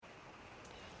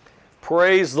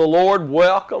Praise the Lord.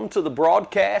 Welcome to the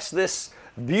broadcast this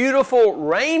beautiful,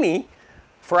 rainy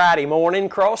Friday morning.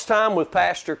 Cross Time with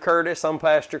Pastor Curtis. I'm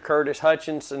Pastor Curtis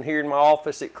Hutchinson here in my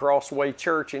office at CrossWay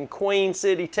Church in Queen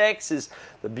City, Texas,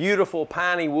 the beautiful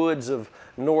piney woods of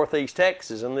northeast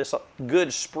Texas. And this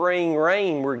good spring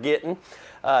rain we're getting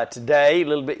today, a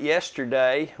little bit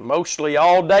yesterday, mostly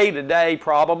all day today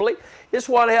probably, is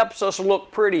what helps us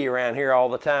look pretty around here all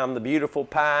the time. The beautiful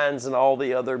pines and all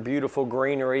the other beautiful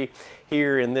greenery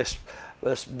here in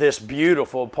this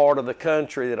beautiful part of the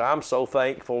country that I'm so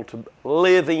thankful to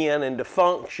live in and to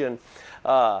function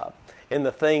in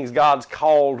the things God's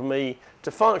called me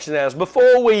to function as.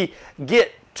 Before we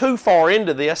get too far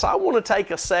into this, I want to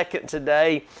take a second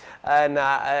today, and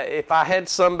if I had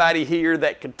somebody here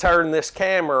that could turn this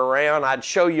camera around, I'd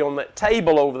show you on that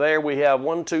table over there. We have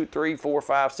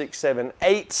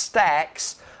 8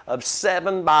 stacks of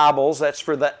 7 Bibles. That's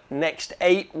for the next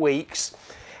 8 weeks,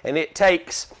 and it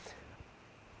takes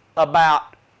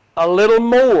about a little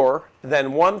more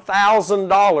than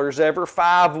 $1,000 every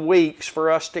 5 weeks for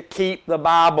us to keep the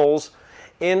Bibles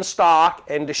in stock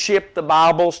and to ship the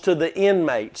Bibles to the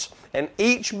inmates. And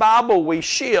each Bible we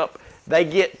ship, they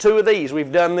get 2 of these.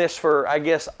 We've done this for, I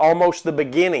guess, almost the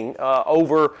beginning,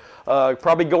 over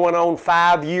probably going on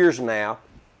 5 years now.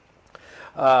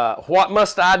 What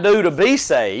must I do to be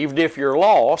saved if you're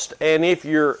lost? And if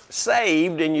you're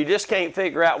saved and you just can't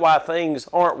figure out why things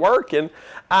aren't working,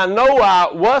 I know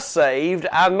I was saved,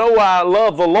 I know I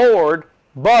love the Lord,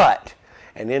 but,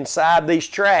 and inside these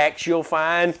tracts you'll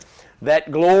find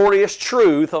that glorious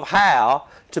truth of how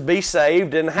to be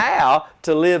saved and how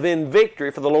to live in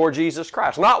victory for the Lord Jesus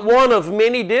Christ. Not one of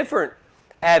many different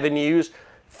avenues.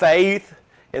 Faith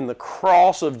in the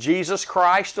cross of Jesus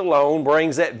Christ alone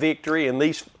brings that victory, and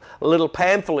these little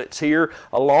pamphlets here,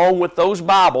 along with those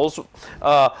Bibles,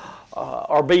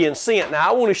 are being sent.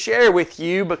 Now, I want to share with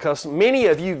you, because many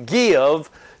of you give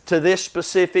to this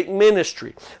specific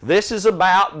ministry. This is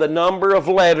about the number of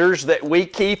letters that we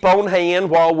keep on hand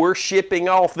while we're shipping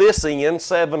off this end,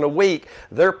 7 a week.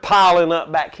 They're piling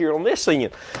up back here on this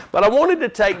end. But I wanted to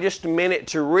take just a minute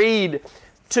to read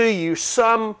to you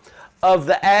some of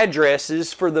the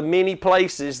addresses for the many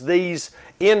places these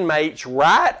inmates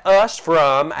write us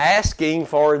from asking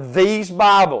for these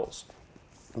Bibles,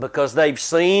 because they've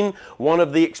seen one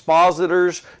of the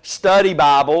expositors' study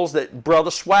Bibles that Brother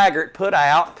Swaggart put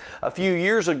out a few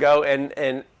years ago, and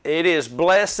it is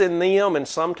blessing them, and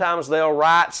sometimes they'll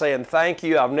write saying, "Thank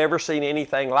you, I've never seen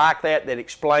anything like that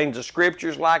explains the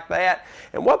Scriptures like that."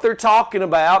 And what they're talking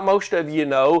about, most of you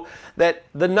know, that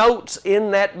the notes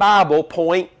in that Bible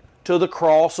point to the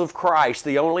cross of Christ,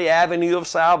 the only avenue of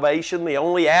salvation, the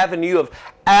only avenue of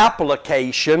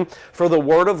application for the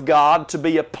Word of God to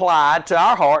be applied to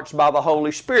our hearts by the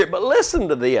Holy Spirit. But listen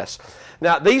to this.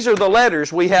 Now, these are the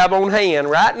letters we have on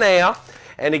hand right now.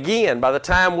 And again, by the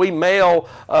time we mail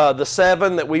the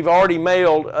 7 that we've already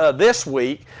mailed this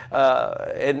week,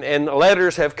 and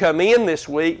letters have come in this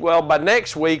week, well, by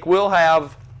next week we'll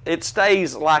have, it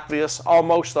stays like this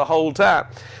almost the whole time.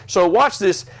 So watch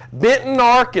this. Benton,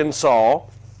 Arkansas,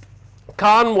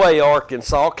 Conway,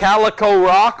 Arkansas, Calico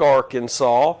Rock,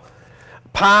 Arkansas,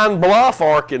 Pine Bluff,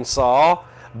 Arkansas,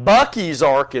 Bucky's,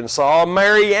 Arkansas,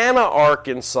 Marianna,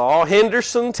 Arkansas,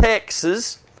 Henderson,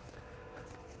 Texas,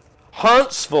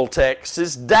 Huntsville,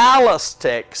 Texas, Dallas,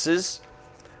 Texas,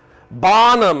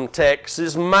 Bonham,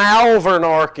 Texas, Malvern,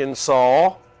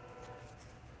 Arkansas,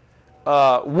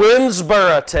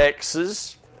 Winnsboro,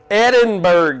 Texas,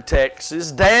 Edinburgh,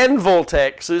 Texas, Danville,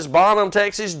 Texas, Bonham,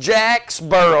 Texas,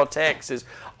 Jacksboro, Texas.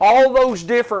 All those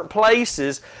different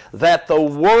places that the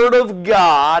Word of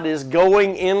God is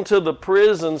going into the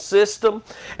prison system.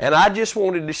 And I just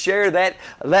wanted to share that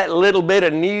little bit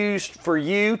of news for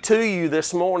you, to you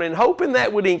this morning, hoping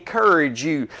that would encourage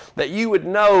you, that you would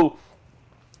know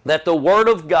that the Word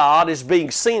of God is being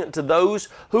sent to those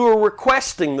who are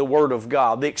requesting the Word of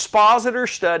God. The Expositor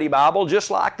Study Bible,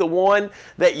 just like the one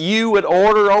that you would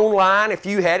order online if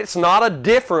you had it, it's not a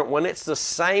different one, it's the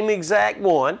same exact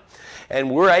one. And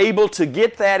we're able to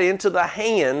get that into the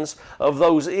hands of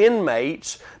those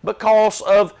inmates because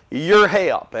of your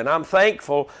help. And I'm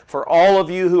thankful for all of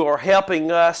you who are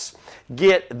helping us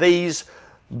get these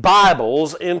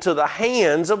Bibles into the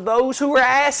hands of those who are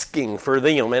asking for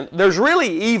them. And there's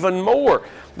really even more.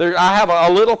 I have a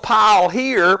little pile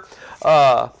here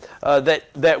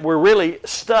that were really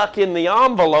stuck in the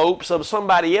envelopes of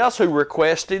somebody else who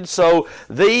requested. So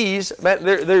these,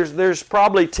 there's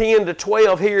probably 10 to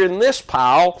 12 here in this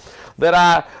pile that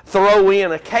I throw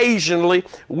in occasionally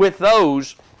with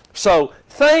those. So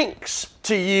thanks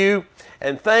to you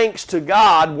And thanks to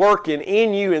God working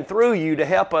in you and through you to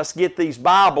help us get these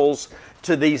Bibles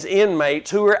to these inmates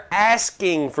who are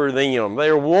asking for them.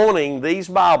 They're wanting these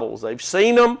Bibles. They've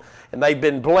seen them and they've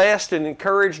been blessed and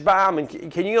encouraged by them.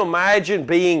 And can you imagine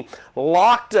being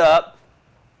locked up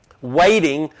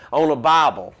waiting on a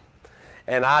Bible?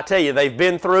 And I tell you, they've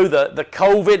been through the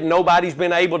COVID. Nobody's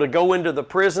been able to go into the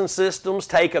prison systems,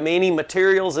 take them any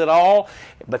materials at all.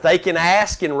 But they can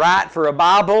ask and write for a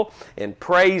Bible. And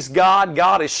praise God,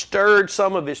 God has stirred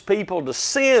some of His people to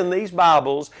send these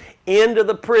Bibles into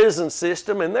the prison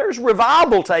system. And there's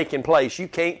revival taking place. You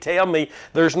can't tell me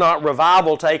there's not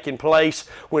revival taking place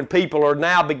when people are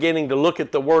now beginning to look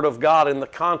at the Word of God in the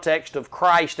context of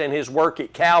Christ and His work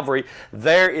at Calvary.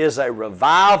 There is a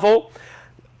revival.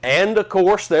 And of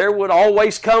course, there would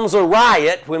always comes a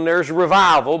riot when there's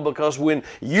revival, because when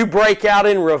you break out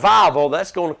in revival,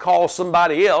 that's going to cause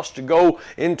somebody else to go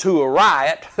into a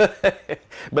riot.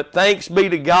 But thanks be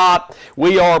to God,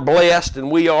 we are blessed and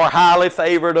we are highly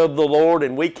favored of the Lord,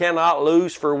 and we cannot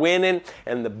lose for winning,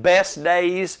 and the best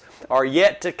days are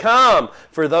yet to come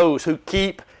for those who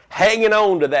keep hanging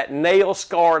on to that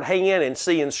nail-scarred hand and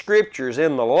seeing Scriptures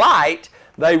in the light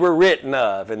they were written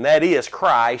of, and that is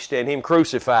Christ and Him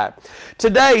crucified.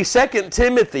 Today, 2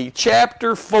 Timothy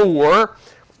chapter 4,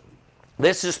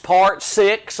 this is part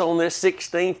 6 on this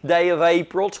 16th day of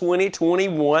April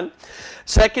 2021.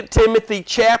 2 Timothy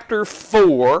chapter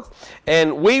 4,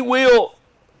 and we will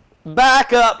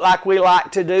back up like we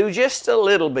like to do just a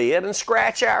little bit and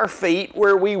scratch our feet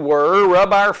where we were,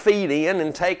 rub our feet in,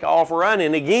 and take off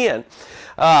running again.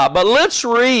 But let's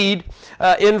read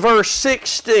in verse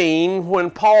 16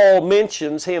 when Paul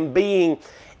mentions him being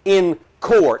in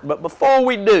court. But before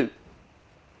we do,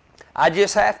 I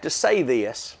just have to say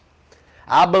this.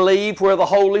 I believe where the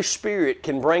Holy Spirit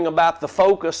can bring about the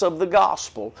focus of the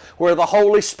gospel, where the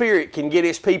Holy Spirit can get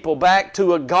His people back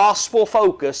to a gospel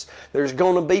focus, there's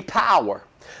going to be power.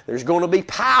 There's going to be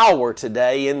power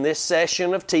today in this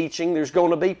session of teaching. There's going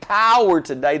to be power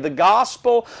today. The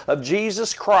gospel of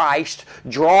Jesus Christ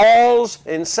draws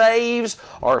and saves,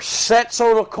 or sets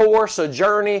on a course, a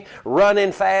journey,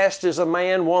 running fast as a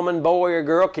man, woman, boy, or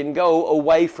girl can go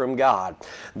away from God.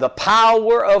 The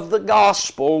power of the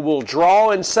gospel will draw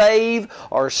and save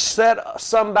or set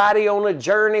somebody on a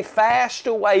journey fast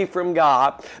away from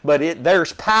God. But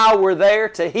there's power there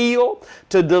to heal,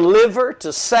 to deliver,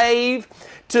 to save,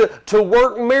 to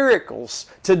work miracles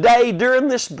today during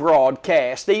this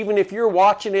broadcast, even if you're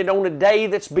watching it on a day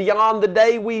that's beyond the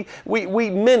day we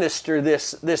minister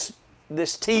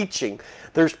this teaching.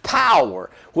 There's power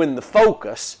when the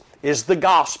focus is the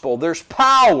gospel. There's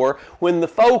power when the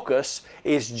focus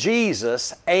is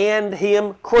Jesus and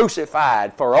Him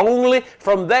crucified, for only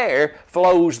from there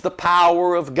flows the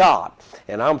power of God.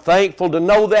 And I'm thankful to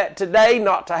know that today,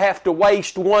 not to have to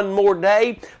waste one more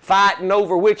day fighting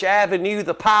over which avenue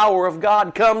the power of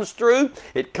God comes through.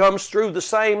 It comes through the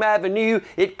same avenue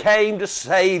it came to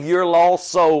save your lost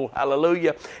soul.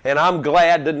 Hallelujah. And I'm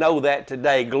glad to know that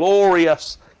today.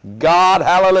 Glorious God,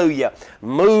 hallelujah.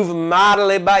 Move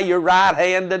mightily by your right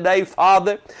hand today,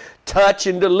 Father. Touch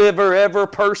and deliver every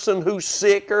person who's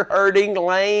sick or hurting,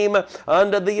 lame,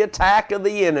 under the attack of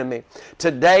the enemy.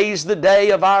 Today's the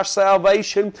day of our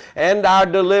salvation and our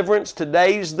deliverance.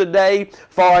 Today's the day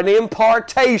for an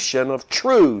impartation of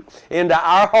truth into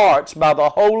our hearts by the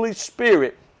Holy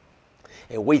Spirit.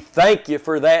 And we thank you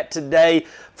for that today,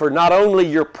 for not only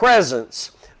your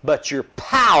presence, but your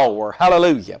power.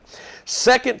 Hallelujah.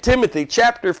 2 Timothy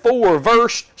chapter 4,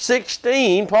 verse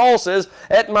 16, Paul says,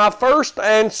 "At my first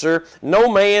answer, no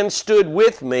man stood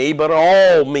with me, but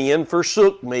all men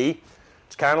forsook me."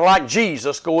 It's kind of like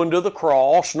Jesus going to the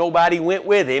cross. Nobody went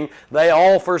with Him. They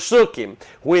all forsook Him.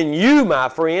 When you, my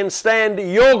friend, stand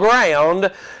your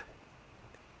ground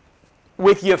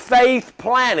with your faith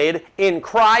planted in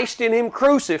Christ and Him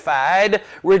crucified,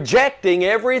 rejecting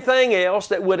everything else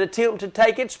that would attempt to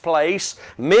take its place,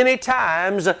 many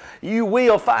times you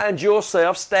will find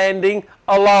yourself standing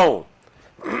alone.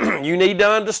 You need to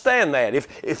understand that.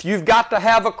 If you've got to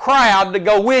have a crowd to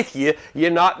go with you, you're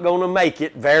not going to make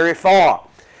it very far.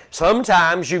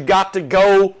 Sometimes you've got to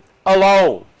go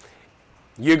alone.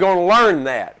 You're going to learn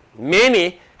that.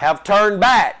 Many have turned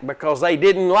back because they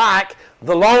didn't like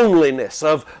the loneliness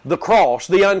of the cross,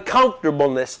 the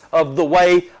uncomfortableness of the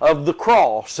way of the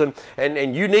cross.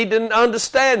 And you need to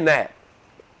understand that.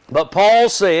 But Paul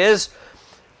says,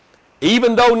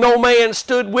 even though no man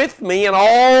stood with me and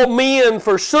all men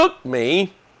forsook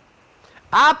me,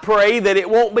 I pray that it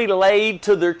won't be laid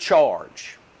to their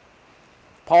charge.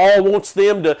 Paul wants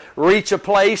them to reach a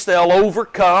place they'll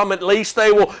overcome. At least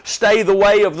they will stay the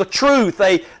way of the truth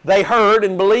they heard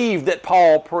and believed that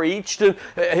Paul preached. And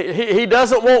he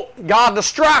doesn't want God to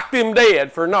strike them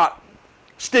dead for not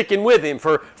sticking with him,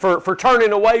 for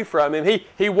turning away from him.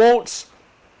 He wants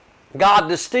God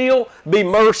to still be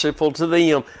merciful to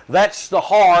them. That's the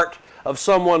heart of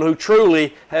someone who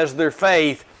truly has their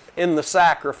faith in the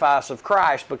sacrifice of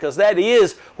Christ, because that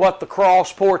is what the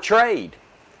cross portrayed.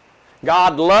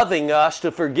 God loving us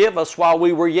to forgive us while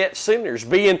we were yet sinners,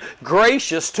 being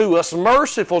gracious to us,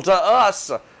 merciful to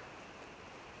us.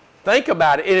 Think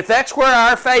about it. And if that's where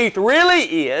our faith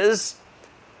really is,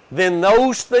 then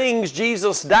those things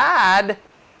Jesus died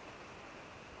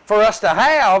for us to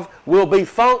have will be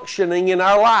functioning in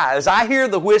our lives. I hear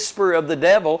the whisper of the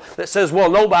devil that says,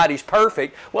 well, nobody's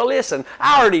perfect. Well, listen,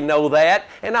 I already know that,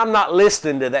 and I'm not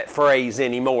listening to that phrase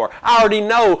anymore. I already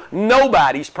know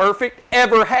nobody's perfect,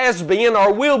 ever has been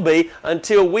or will be,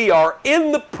 until we are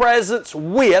in the presence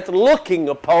with, looking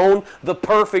upon the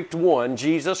perfect one,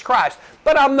 Jesus Christ.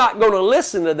 But I'm not going to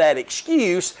listen to that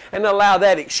excuse and allow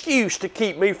that excuse to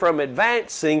keep me from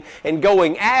advancing and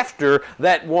going after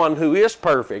that one who is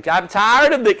perfect. I'm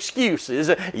tired of the excuses.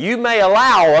 You may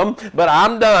allow them, but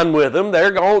I'm done with them.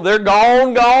 They're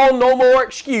gone, no more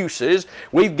excuses.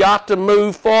 We've got to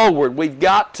move forward. We've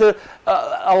got to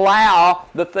allow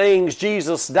the things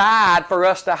Jesus died for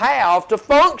us to have to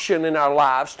function in our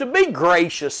lives, to be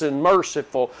gracious and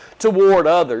merciful toward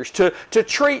others, to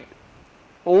treat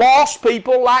lost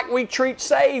people like we treat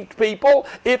saved people.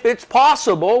 If it's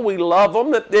possible, we love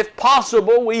them. If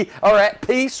possible, we are at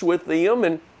peace with them.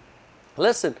 And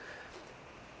listen,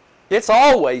 it's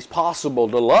always possible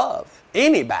to love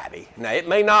anybody. Now, it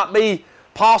may not be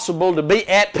possible to be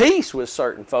at peace with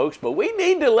certain folks, but we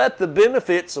need to let the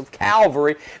benefits of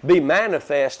Calvary be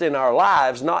manifest in our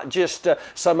lives, not just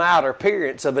some outer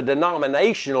appearance of a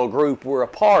denominational group we're a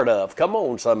part of. Come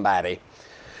on, somebody.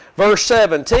 Verse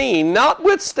 17,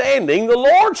 notwithstanding, the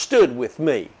Lord stood with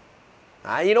me.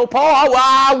 Paul,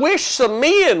 I wish some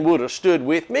men would have stood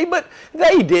with me, but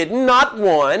they didn't, not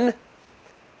one.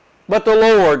 But the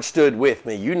Lord stood with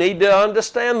me. You need to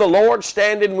understand the Lord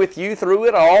standing with you through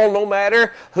it all, no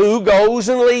matter who goes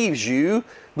and leaves you.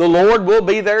 The Lord will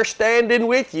be there standing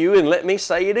with you. And let me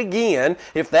say it again,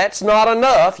 if that's not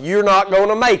enough, you're not going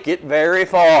to make it very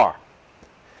far.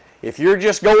 If you're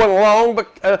just going along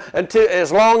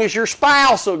as long as your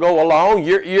spouse will go along,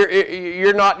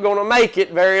 you're not going to make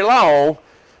it very long,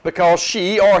 because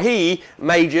she or he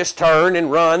may just turn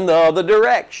and run the other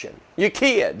direction. Your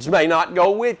kids may not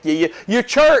go with you. Your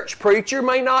church preacher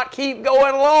may not keep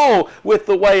going along with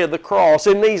the way of the cross.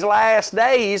 In these last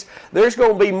days, there's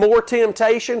going to be more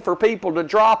temptation for people to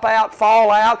drop out, fall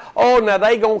out. Oh, now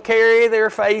they going to carry their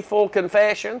faithful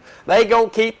confession. They going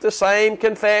to keep the same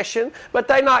confession, but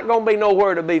they not going to be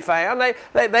nowhere to be found.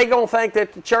 They going to think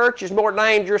that the church is more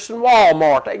dangerous than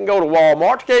Walmart. They can go to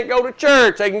Walmart. They can't go to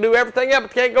church. They can do everything else,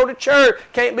 but can't go to church.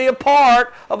 Can't be a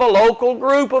part of a local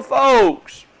group of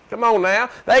folks. Come on now.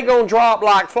 They're going to drop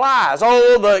like flies.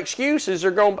 Oh, the excuses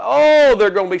are going to, they're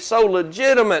going to be so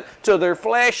legitimate to their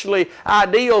fleshly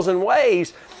ideals and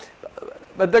ways.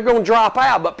 But they're going to drop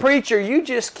out. But preacher, you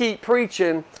just keep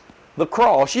preaching the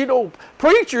cross.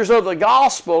 Preachers of the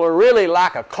gospel are really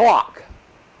like a clock.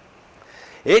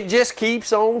 It just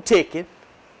keeps on ticking.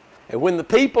 And when the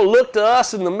people look to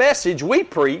us in the message we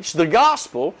preach, the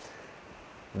gospel,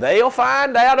 they'll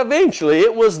find out eventually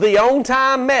it was the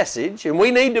on-time message, and we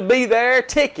need to be there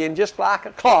ticking just like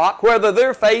a clock, whether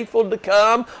they're faithful to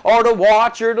come or to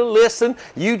watch or to listen.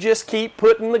 You just keep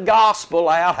putting the gospel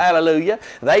out, hallelujah.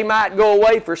 They might go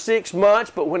away for 6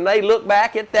 months, but when they look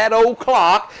back at that old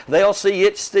clock, they'll see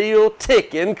it still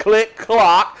ticking, click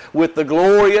clock, with the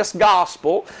glorious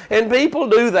gospel. And people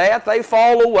do that. They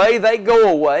fall away, they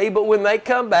go away, but when they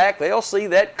come back, they'll see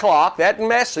that clock, that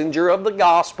messenger of the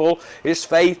gospel is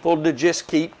faithful to just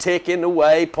keep ticking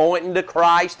away, pointing to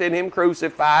Christ and Him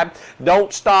crucified.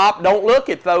 Don't stop. Don't look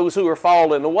at those who are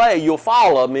falling away. You'll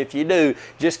follow them if you do.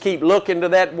 Just keep looking to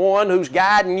that one who's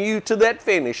guiding you to that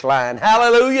finish line.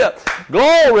 Hallelujah.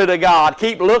 Glory to God.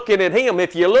 Keep looking at Him.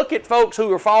 If you look at folks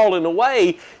who are falling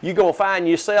away, you're going to find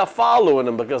yourself following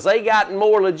them, because they got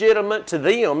more legitimate to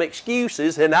them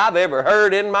excuses than I've ever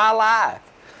heard in my life.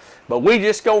 But we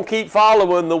just going to keep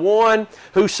following the one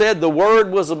who said the Word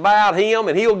was about Him,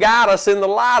 and He'll guide us in the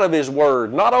light of His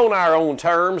Word, not on our own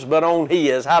terms, but on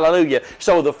His. Hallelujah.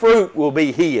 So the fruit will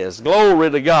be His. Glory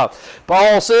to God.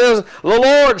 Paul says, the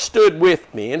Lord stood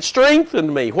with me and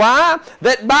strengthened me. Why?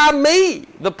 That by me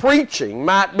the preaching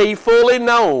might be fully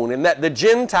known, and that the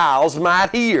Gentiles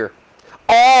might hear.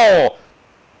 All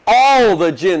all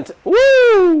the Gentiles,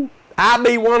 woo, I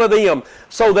be one of them,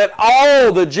 so that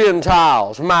all the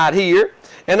Gentiles might hear.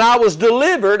 And I was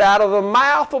delivered out of the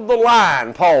mouth of the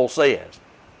lion, Paul says.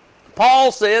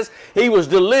 Paul says he was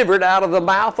delivered out of the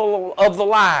mouth of the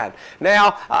lion.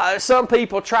 Now, some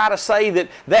people try to say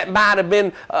that might have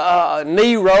been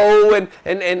Nero and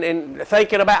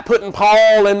thinking about putting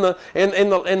Paul in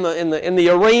the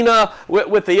arena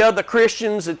with the other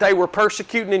Christians that they were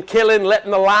persecuting and killing,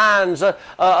 letting the lions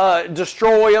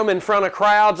destroy them in front of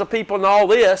crowds of people and all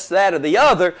this, that, or the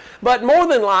other. But more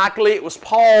than likely, it was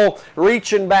Paul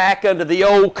reaching back under the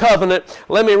old covenant.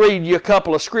 Let me read you a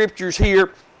couple of scriptures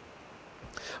here.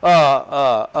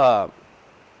 Psalms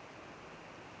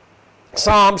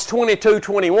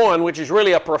 22:21, which is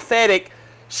really a prophetic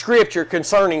scripture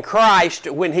concerning Christ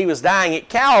when he was dying at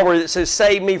Calvary, that says,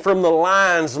 "Save me from the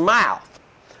lion's mouth."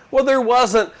 Well, there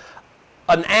wasn't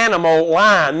an animal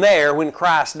lion there when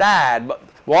Christ died, but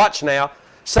watch now.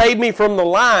 Save me from the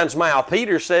lion's mouth.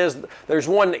 Peter says there's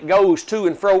one that goes to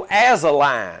and fro as a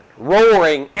lion,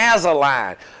 roaring as a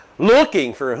lion,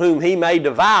 looking for whom he may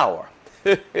devour.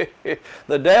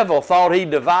 The devil thought he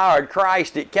devoured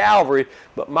Christ at Calvary,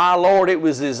 but my Lord, it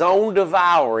was his own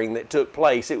devouring that took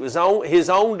place. It was his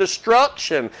own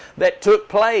destruction that took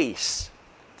place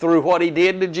through what he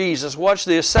did to Jesus. Watch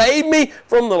this. Save me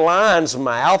from the lion's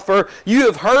mouth, for you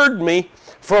have heard me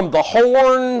from the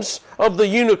horns of the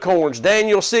unicorns.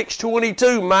 Daniel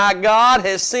 6:22. My God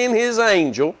has sent his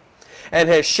angel and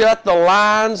has shut the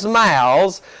lions'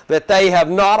 mouths, that they have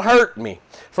not hurt me.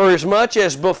 For as much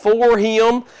as before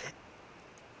him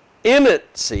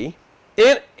innocency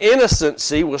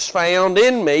was found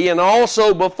in me, and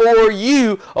also before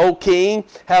you, O King,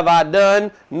 have I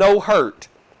done no hurt.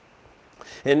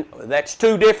 And that's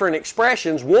two different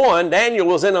expressions. One, Daniel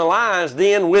was in a lion's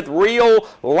den with real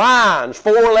lions,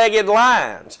 four-legged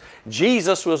lions.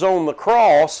 Jesus was on the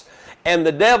cross, and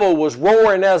the devil was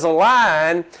roaring as a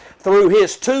lion through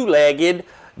his two-legged,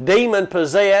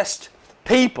 demon-possessed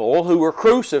people who were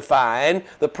crucifying,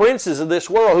 the princes of this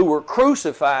world who were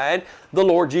crucifying the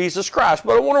Lord Jesus Christ.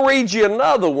 But I want to read you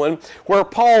another one where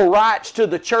Paul writes to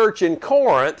the church in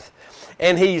Corinth,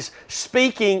 and he's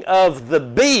speaking of the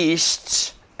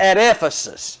beasts at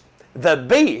Ephesus. The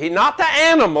beast, not the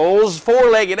animals,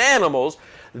 four-legged animals,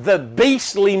 the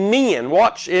beastly men.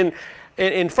 Watch in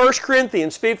 1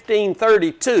 Corinthians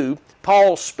 15:32,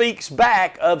 Paul speaks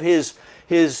back of his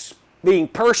being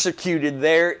persecuted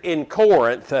there in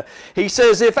Corinth. He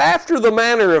says, if after the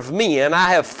manner of men I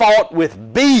have fought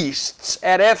with beasts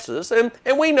at Ephesus, and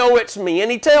we know it's men,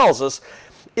 he tells us,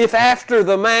 if after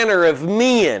the manner of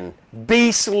men,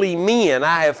 beastly men,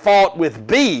 I have fought with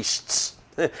beasts,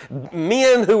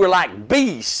 men who were like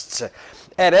beasts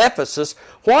at Ephesus,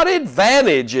 what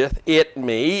advantageth it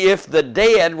me if the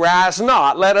dead rise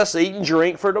not? Let us eat and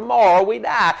drink, for tomorrow we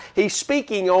die. He's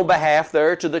speaking on behalf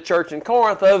there to the church in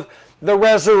Corinth of the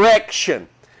resurrection.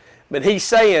 But he's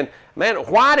saying, man,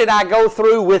 why did I go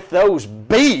through with those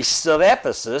beasts of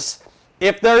Ephesus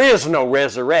if there is no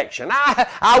resurrection?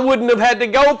 I wouldn't have had to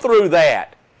go through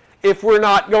that if we're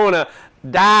not going to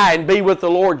die and be with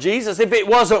the Lord Jesus. If it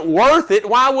wasn't worth it,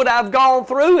 why would I have gone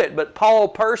through it? But Paul,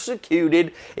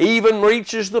 persecuted, even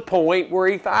reaches the point where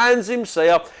he finds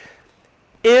himself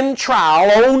in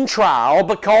trial, on trial,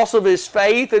 because of his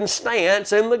faith and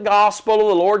stance in the gospel of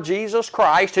the Lord Jesus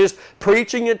Christ, his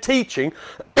preaching and teaching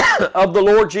of the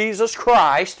Lord Jesus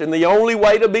Christ, and the only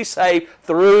way to be saved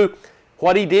through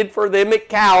what he did for them at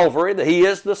Calvary, that he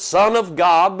is the Son of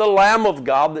God, the Lamb of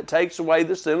God that takes away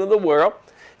the sin of the world,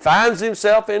 finds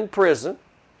himself in prison.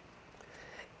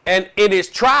 And in his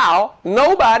trial,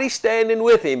 nobody standing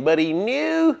with him, but he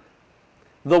knew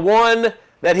the one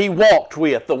that he walked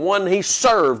with, the one he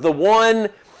served, the one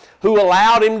who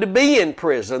allowed him to be in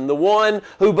prison, the one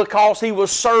who, because he was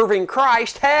serving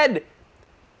Christ, had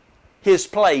his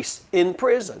place in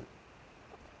prison.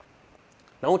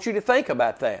 I want you to think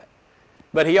about that.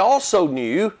 But he also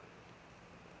knew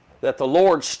that the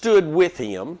Lord stood with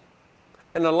him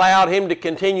and allowed him to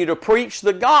continue to preach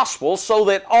the gospel so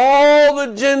that all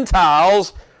the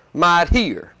Gentiles might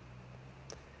hear.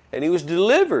 And he was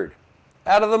delivered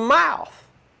out of the mouth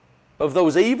of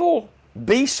those evil,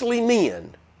 beastly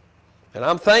men. And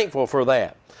I'm thankful for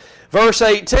that. Verse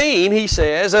 18, he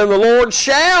says, and the Lord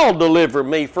shall deliver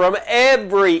me from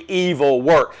every evil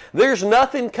work. There's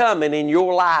nothing coming in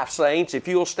your life, saints, if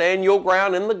you'll stand your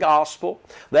ground in the gospel,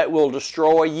 that will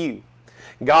destroy you.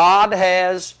 God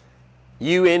has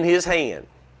you in his hand.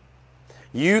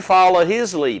 You follow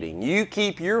His leading. You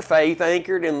keep your faith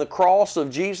anchored in the cross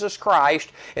of Jesus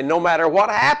Christ, and no matter what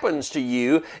happens to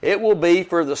you, it will be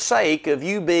for the sake of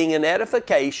you being an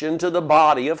edification to the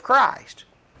body of Christ.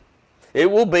 It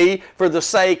will be for the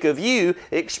sake of you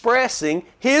expressing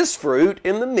His fruit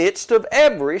in the midst of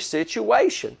every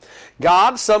situation.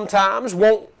 God sometimes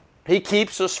He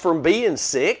keeps us from being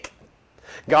sick.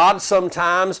 God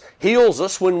sometimes heals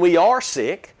us when we are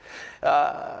sick.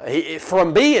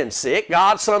 From being sick.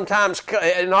 God sometimes,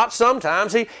 not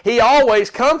sometimes, He always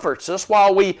comforts us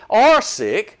while we are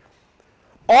sick.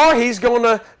 Or He's going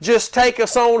to just take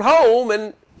us on home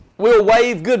and we'll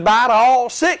wave goodbye to all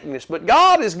sickness. But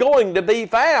God is going to be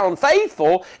found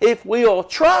faithful if we'll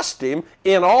trust Him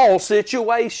in all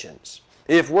situations.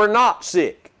 If we're not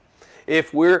sick,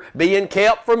 if we're being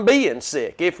kept from being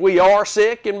sick, if we are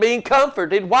sick and being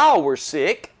comforted while we're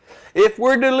sick, if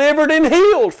we're delivered and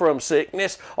healed from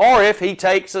sickness, or if He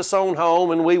takes us on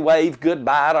home and we wave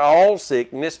goodbye to all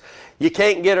sickness, you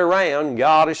can't get around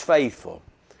God is faithful.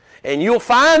 And you'll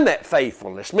find that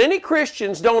faithfulness. Many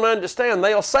Christians don't understand.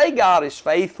 They'll say God is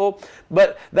faithful,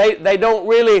 but they don't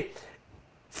really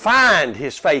find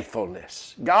His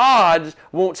faithfulness. God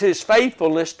wants His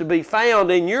faithfulness to be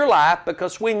found in your life,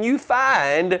 because when you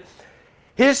find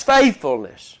His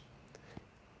faithfulness,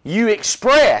 you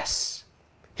express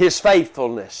His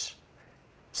faithfulness.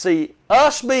 See,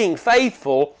 us being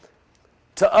faithful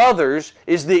to others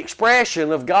is the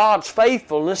expression of God's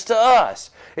faithfulness to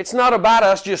us. It's not about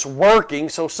us just working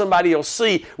so somebody will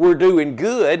see we're doing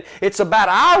good. It's about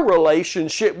our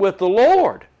relationship with the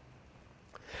Lord.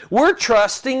 We're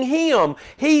trusting Him.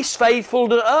 He's faithful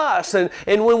to us. And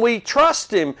when we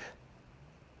trust Him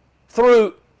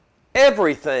through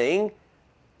everything,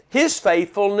 His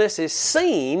faithfulness is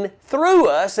seen through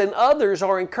us, and others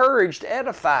are encouraged,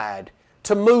 edified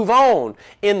to move on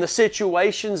in the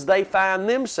situations they find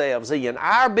themselves in.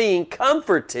 Our being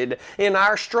comforted in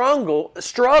our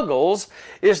struggles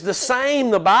is the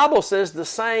same, the Bible says, the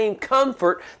same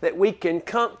comfort that we can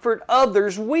comfort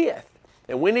others with.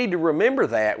 And we need to remember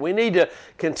that. We need to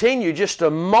continue just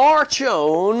to march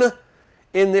on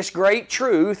in this great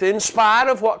truth, in spite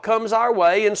of what comes our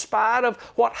way, in spite of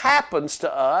what happens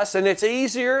to us. And it's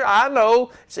easier, I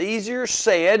know, it's easier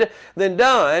said than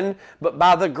done, but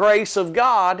by the grace of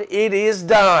God, it is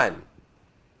done.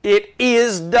 It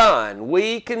is done.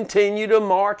 We continue to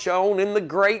march on in the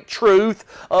great truth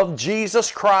of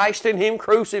Jesus Christ and Him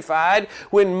crucified,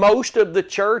 when most of the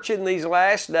church in these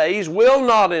last days will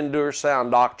not endure sound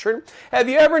doctrine. Have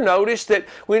you ever noticed that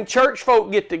when church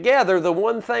folk get together, the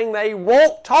one thing they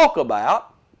won't talk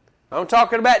about, I'm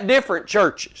talking about different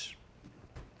churches,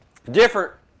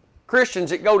 different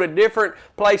Christians that go to different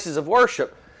places of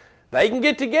worship, they can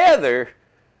get together,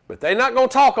 but they're not going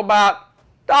to talk about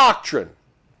doctrine,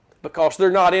 because they're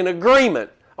not in agreement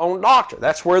on doctrine.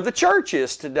 That's where the church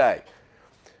is today.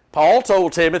 Paul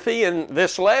told Timothy in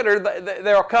this letter that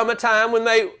there will come a time when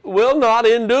they will not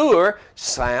endure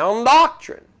sound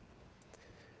doctrine.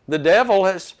 The devil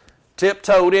has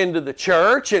tiptoed into the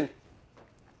church and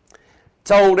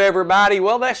told everybody,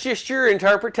 well, that's just your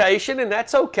interpretation, and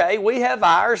that's okay. We have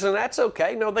ours, and that's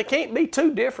okay. No, they can't be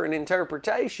two different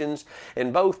interpretations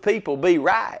and both people be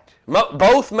right.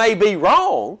 Both may be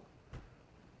wrong.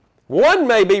 One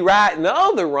may be right and the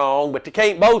other wrong, but they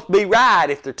can't both be right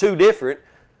if they're two different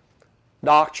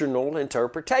doctrinal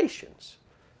interpretations.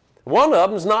 One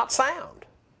of them's not sound.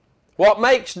 What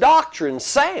makes doctrine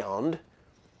sound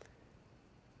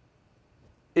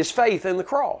is faith in the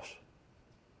cross.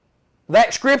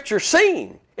 That Scripture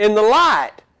seen in the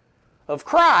light of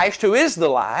Christ, who is the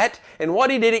light, and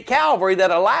what He did at Calvary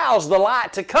that allows the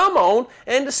light to come on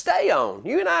and to stay on.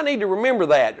 You and I need to remember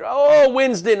that. Oh,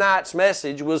 Wednesday night's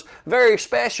message was very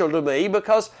special to me,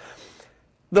 because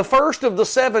the first of the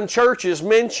 7 churches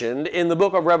mentioned in the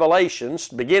book of Revelation,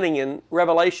 beginning in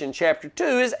Revelation chapter 2,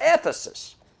 is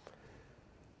Ephesus.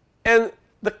 And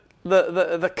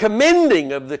the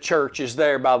commending of the church is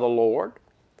there by the Lord.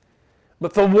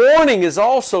 But the warning is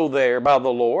also there by the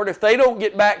Lord. If they don't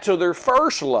get back to their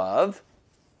first love,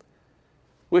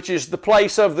 which is the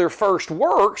place of their first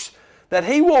works, that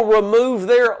He will remove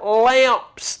their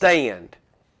lampstand.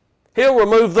 He'll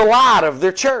remove the light of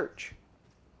their church.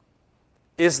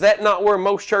 Is that not where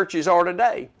most churches are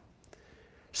today?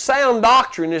 Sound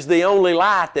doctrine is the only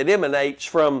light that emanates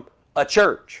from a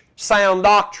church. Sound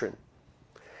doctrine.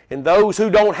 And those who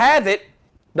don't have it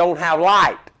don't have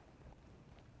light.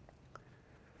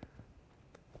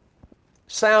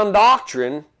 Sound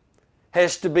doctrine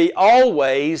has to be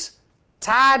always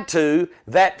tied to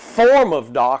that form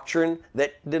of doctrine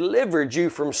that delivered you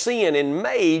from sin and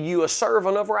made you a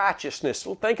servant of righteousness.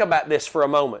 Well, think about this for a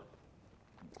moment.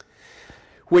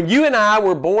 When you and I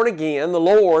were born again, the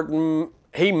Lord,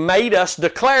 He made us,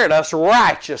 declared us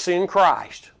righteous in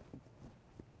Christ.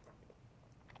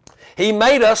 He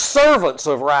made us servants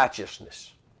of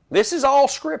righteousness. This is all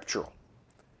scriptural.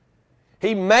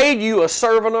 He made you a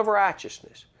servant of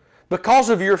righteousness because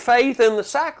of your faith in the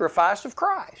sacrifice of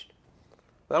Christ.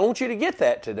 I want you to get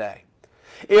that today.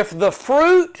 If the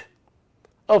fruit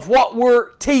of what we're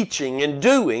teaching and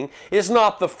doing is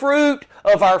not the fruit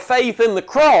of our faith in the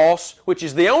cross, which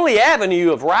is the only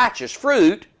avenue of righteous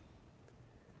fruit,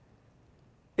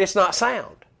 it's not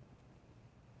sound.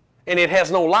 And it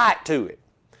has no light to it.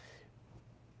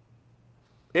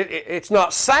 It's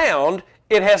not sound,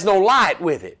 it has no light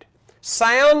with it.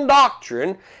 Sound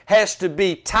doctrine has to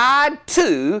be tied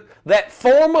to that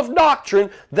form of doctrine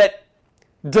that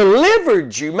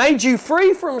delivered you, made you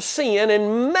free from sin,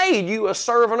 and made you a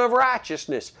servant of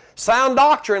righteousness. Sound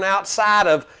doctrine outside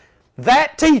of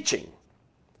that teaching,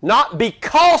 not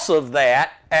because of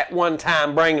that at one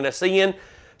time bringing us in.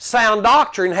 Sound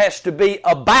doctrine has to be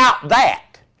about that.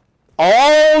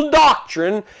 All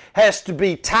doctrine has to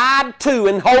be tied to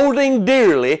and holding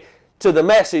dearly to the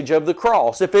message of the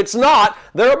cross. If it's not,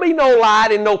 there'll be no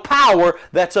light and no power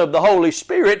that's of the Holy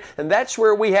Spirit, and that's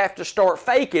where we have to start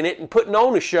faking it and putting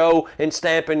on a show and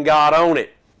stamping God on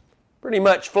it. Pretty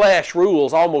much flesh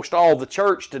rules almost all the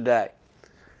church today.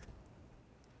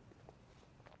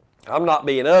 I'm not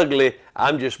being ugly,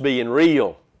 I'm just being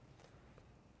real.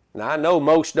 Now I know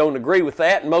most don't agree with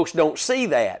that and most don't see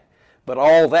that, but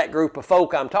all that group of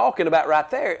folk I'm talking about right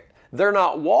there, they're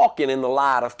not walking in the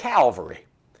light of Calvary.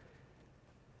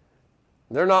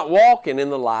 They're not walking in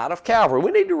the light of Calvary.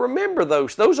 We need to remember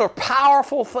those. Those are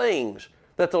powerful things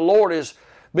that the Lord has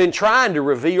been trying to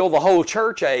reveal the whole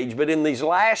church age. But in these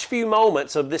last few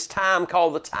moments of this time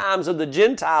called the times of the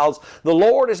Gentiles, the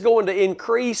Lord is going to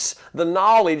increase the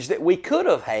knowledge that we could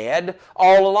have had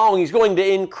all along. He's going to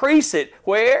increase it.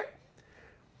 Where?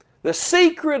 The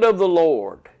secret of the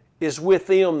Lord is with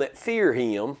them that fear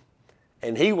Him,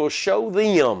 and He will show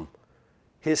them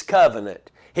His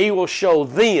covenant. He will show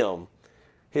them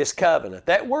His covenant.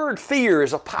 That word fear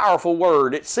is a powerful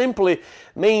word. It simply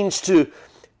means to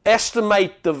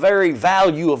estimate the very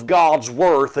value of God's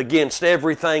worth against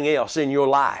everything else in your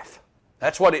life.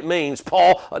 That's what it means.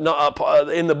 Paul,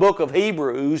 in the book of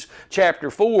Hebrews, chapter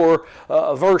 4,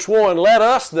 verse 1, let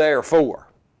us therefore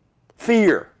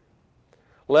fear,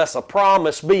 lest a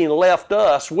promise being left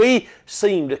us, we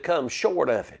seem to come short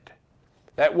of it.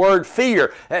 That word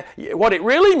fear, what it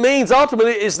really means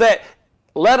ultimately is that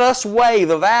let us weigh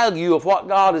the value of what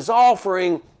God is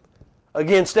offering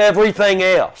against everything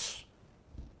else.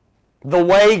 The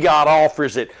way God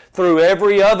offers it through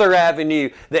every other avenue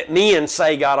that men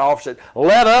say God offers it.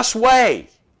 Let us weigh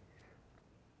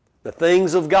the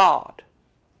things of God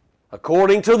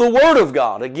according to the Word of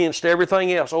God against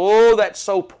everything else. Oh, that's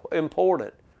so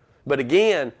important. But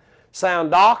again,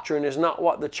 sound doctrine is not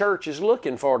what the church is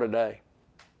looking for today.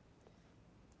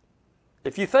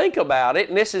 If you think about it,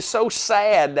 and this is so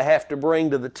sad to have to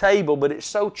bring to the table, but it's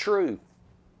so true.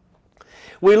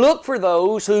 We look for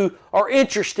those who are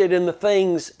interested in the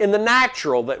things in the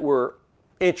natural that we're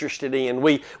interested in.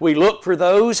 We look for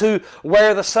those who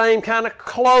wear the same kind of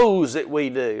clothes that we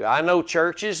do. I know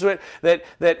churches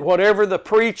that whatever the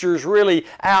preacher's really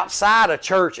outside of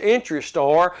church interest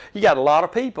are, you got a lot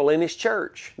of people in his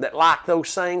church that like those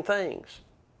same things.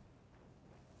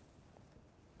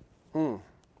 And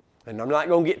I'm not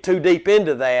going to get too deep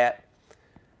into that.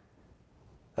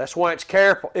 That's why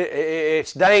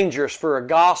it's dangerous for a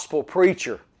gospel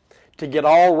preacher to get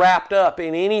all wrapped up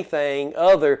in anything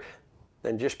other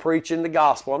than just preaching the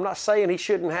gospel. I'm not saying he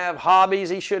shouldn't have hobbies,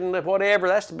 he shouldn't have whatever.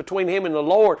 That's between him and the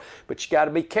Lord. But you got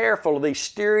to be careful of these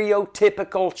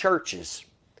stereotypical churches.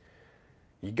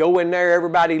 You go in there,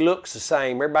 everybody looks the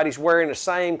same. Everybody's wearing the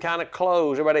same kind of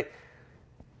clothes.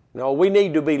 No, we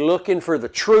need to be looking for the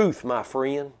truth, my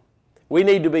friend. We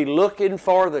need to be looking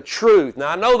for the truth.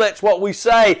 Now, I know that's what we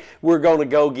say we're going to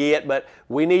go get, but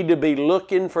we need to be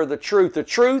looking for the truth. The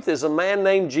truth is a man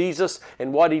named Jesus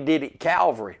and what He did at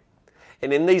Calvary.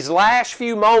 And in these last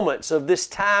few moments of this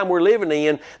time we're living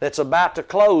in that's about to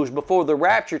close before the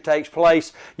rapture takes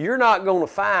place, you're not going to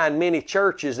find many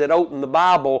churches that open the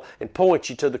Bible and point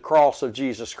you to the cross of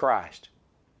Jesus Christ.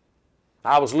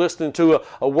 I was listening to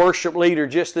a worship leader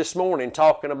just this morning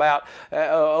talking about,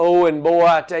 and boy,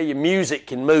 I tell you, music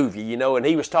can move you, and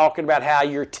he was talking about how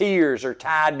your tears are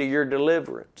tied to your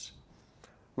deliverance.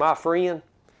 My friend,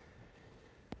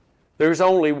 There's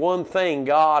only one thing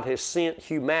God has sent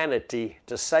humanity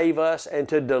to save us and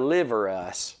to deliver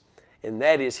us, and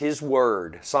that is His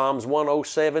Word. Psalms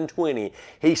 107:20.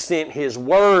 He sent His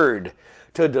Word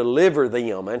to deliver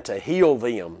them and to heal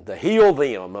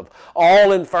them of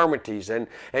all infirmities and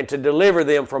to deliver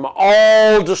them from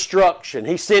all destruction.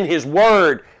 He sent His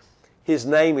Word. His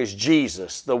name is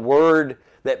Jesus, the Word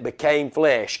that became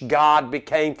flesh. God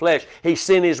became flesh. He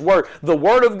sent His Word. The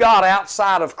Word of God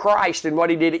outside of Christ and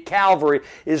what He did at Calvary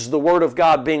is the Word of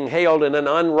God being held in an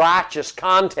unrighteous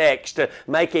context,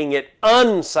 making it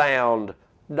unsound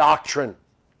doctrine.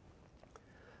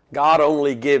 God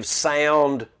only gives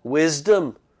sound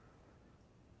wisdom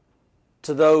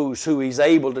to those who He's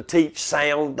able to teach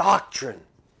sound doctrine.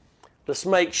 Let's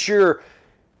make sure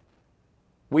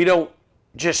we don't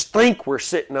just think we're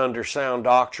sitting under sound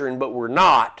doctrine, but we're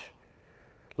not.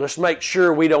 Let's make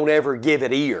sure we don't ever give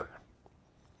it ear.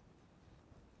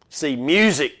 See,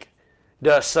 music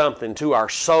does something to our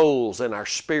souls and our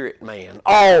spirit, man.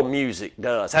 All music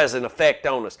has an effect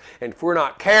on us. And if we're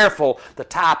not careful, the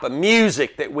type of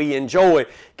music that we enjoy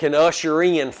can usher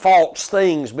in false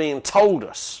things being told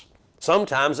us.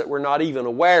 Sometimes that we're not even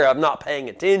aware of, not paying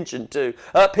attention to.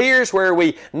 Up here's where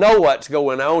we know what's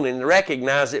going on and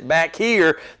recognize it. Back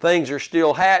here, things are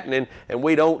still happening and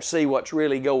we don't see what's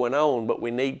really going on, but we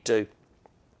need to.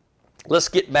 Let's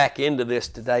get back into this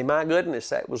today. My goodness,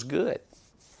 that was good.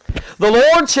 The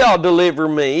Lord shall deliver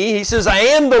me. He says,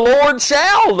 and the Lord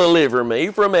shall deliver me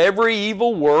from every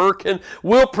evil work and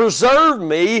will preserve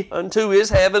me unto His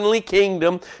heavenly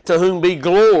kingdom, to whom be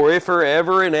glory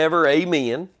forever and ever.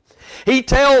 Amen. He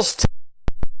tells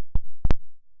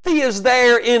Timothy is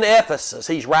there in Ephesus.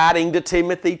 He's writing to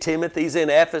Timothy. Timothy's in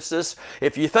Ephesus.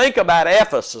 If you think about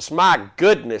Ephesus, my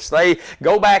goodness, they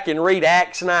go back and read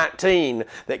Acts 19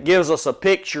 that gives us a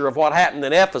picture of what happened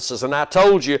in Ephesus. And I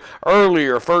told you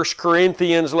earlier, 1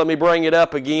 Corinthians, let me bring it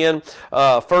up again,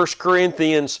 1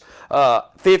 Corinthians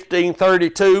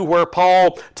 15:32, where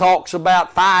Paul talks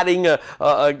about fighting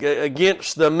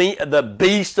against the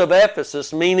beast of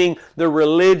Ephesus, meaning the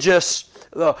religious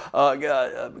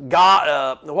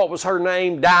God, what was her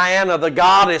name? Diana, the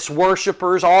goddess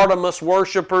worshipers, Artemis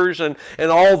worshipers, and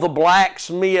all the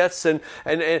blacksmiths and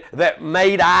that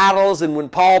made idols. And when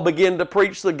Paul began to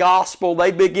preach the gospel,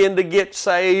 they began to get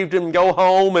saved and go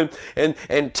home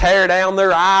and tear down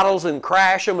their idols and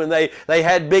crash them. And they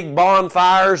had big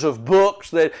bonfires of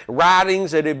books,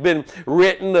 writings that had been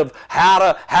written of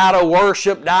how to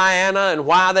worship Diana and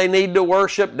why they need to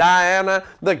worship Diana,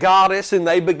 the goddess. And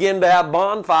they began to have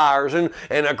bonfires, and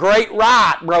a great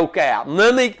riot broke out. And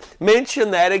let me mention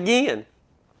that again.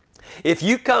 If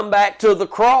you come back to the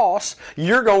cross,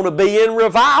 you're going to be in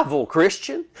revival,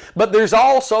 Christian. But there's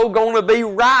also going to be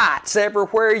riots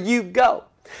everywhere you go.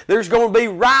 There's going to be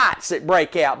riots that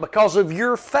break out because of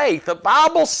your faith. The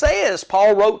Bible says,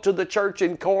 Paul wrote to the church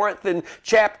in Corinth in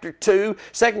chapter 2,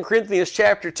 2 Corinthians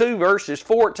chapter 2, verses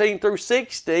 14 through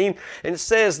 16, and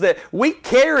says that we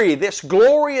carry this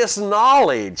glorious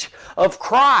knowledge of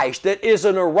Christ that is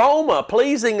an aroma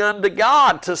pleasing unto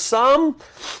God. To some,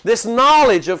 this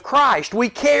knowledge of Christ, we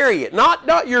carry it.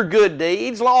 Not your good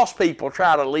deeds. Lost people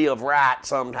try to live right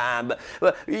sometime,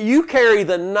 but you carry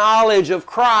the knowledge of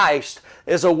Christ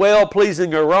is a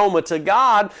well-pleasing aroma to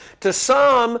God. To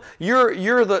some,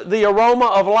 you're the aroma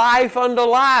of life unto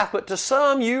life, but to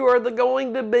some, you are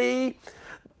going to be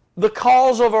the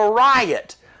cause of a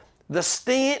riot, the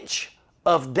stench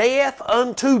of death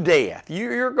unto death.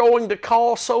 You're going to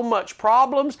cause so much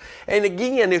problems. And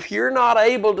again, if you're not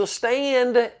able to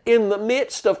stand in the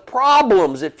midst of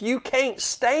problems, if you can't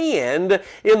stand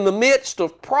in the midst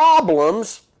of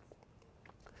problems,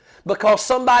 because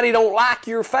somebody don't like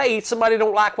your faith, somebody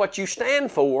don't like what you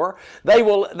stand for, they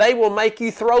will make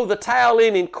you throw the towel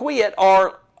in and quit,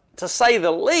 or to say the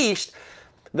least,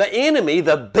 the enemy,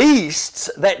 the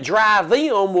beasts that drive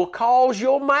them will cause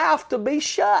your mouth to be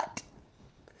shut.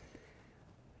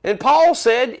 And Paul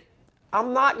said,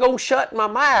 I'm not going to shut my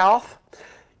mouth.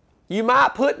 You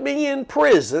might put me in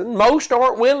prison. Most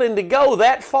aren't willing to go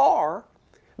that far,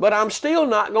 but I'm still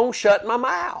not going to shut my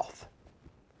mouth.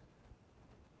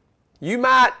 You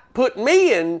might put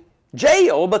me in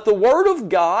jail, but the Word of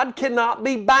God cannot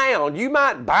be bound. You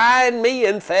might bind me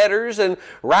in fetters and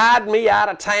ride me out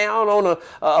of town on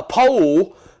a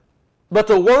pole, but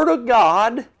the Word of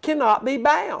God cannot be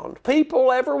bound.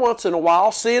 People every once in a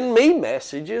while send me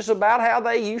messages about how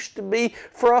they used to be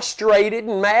frustrated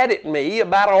and mad at me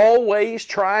about always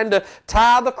trying to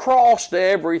tie the cross to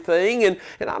everything, and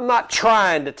I'm not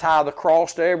trying to tie the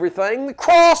cross to everything. The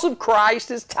cross of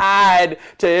Christ is tied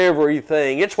to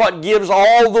everything. It's what gives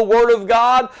all the Word of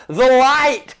God the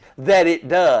light that it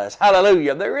does.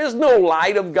 Hallelujah. There is no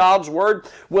light of God's Word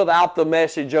without the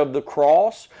message of the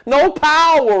cross. No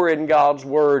power in God's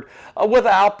Word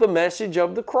without the message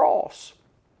of the cross.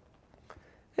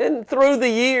 And through the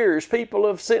years, people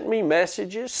have sent me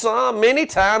messages, some many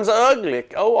times ugly,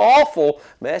 awful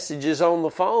messages on the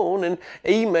phone and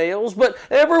emails. But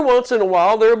every once in a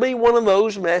while, there'll be one of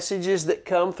those messages that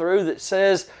come through that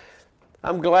says,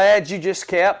 I'm glad you just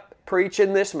kept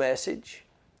preaching this message.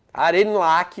 I didn't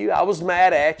like you. I was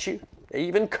mad at you. I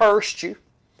even cursed you.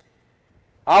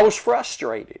 I was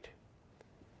frustrated.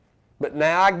 But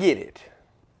now I get it.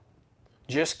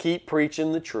 Just keep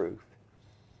preaching the truth.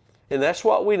 And that's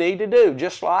what we need to do.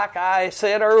 Just like I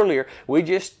said earlier, we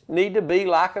just need to be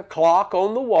like a clock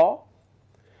on the wall.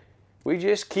 We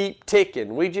just keep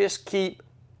ticking. We just keep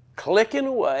clicking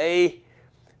away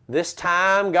this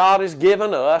time God has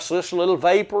given us, this little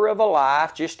vapor of a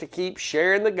life, just to keep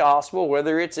sharing the gospel,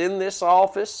 whether it's in this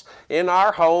office, in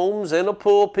our homes, in a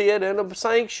pulpit, in a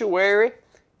sanctuary,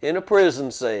 in a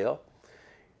prison cell.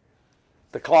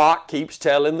 The clock keeps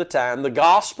telling the time. The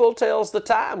gospel tells the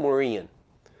time we're in.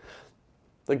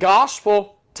 The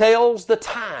gospel tells the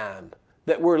time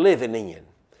that we're living in.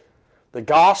 The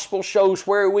gospel shows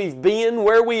where we've been,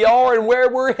 where we are, and where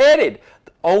we're headed.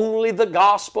 Only the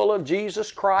gospel of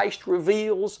Jesus Christ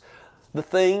reveals the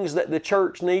things that the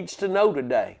church needs to know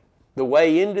today. The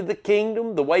way into the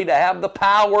kingdom, the way to have the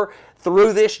power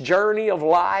through this journey of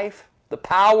life, the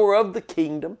power of the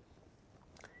kingdom.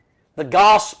 The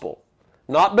gospel.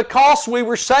 Not because we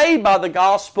were saved by the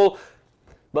gospel,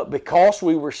 but because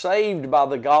we were saved by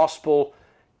the gospel,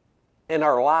 and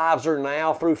our lives are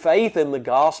now, through faith in the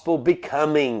gospel,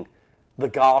 becoming the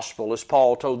gospel, as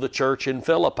Paul told the church in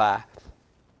Philippi.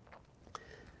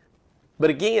 But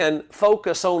again,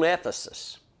 focus on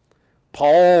Ephesus.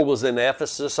 Paul was in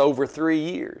Ephesus over 3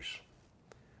 years.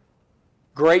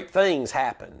 Great things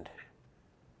happened.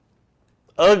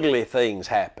 Ugly things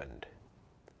happened.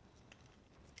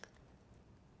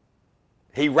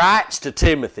 He writes to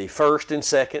Timothy, 1st and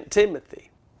 2nd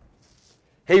Timothy.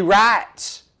 He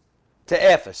writes to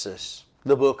Ephesus,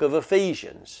 the book of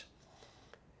Ephesians.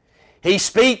 He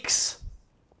speaks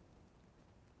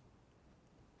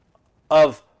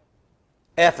of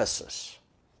Ephesus.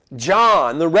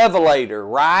 John, the Revelator,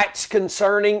 writes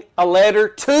concerning a letter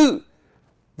to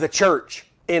the church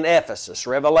in Ephesus,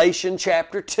 Revelation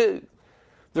chapter 2.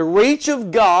 The reach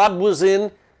of God was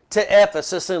in to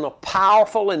Ephesus in a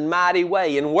powerful and mighty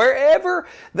way. And wherever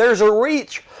there's a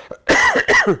reach,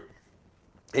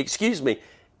 excuse me,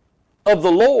 of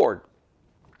the Lord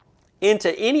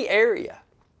into any area,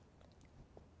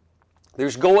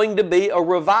 there's going to be a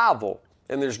revival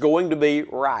and there's going to be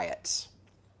riots.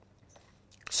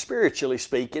 Spiritually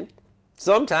speaking,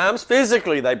 sometimes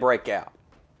physically they break out.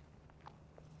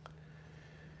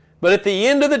 But at the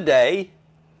end of the day,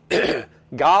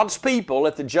 God's people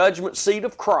at the judgment seat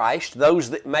of Christ,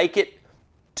 those that make it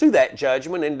to that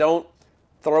judgment and don't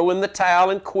throw in the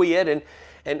towel and quit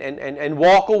and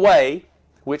walk away,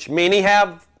 which many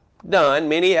have done,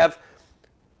 many have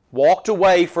walked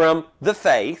away from the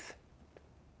faith.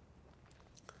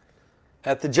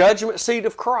 At the judgment seat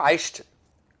of Christ,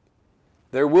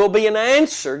 there will be an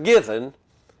answer given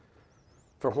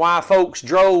for why folks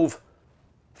drove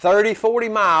 30, 40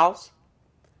 miles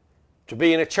to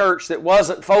be in a church that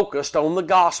wasn't focused on the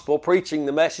gospel, preaching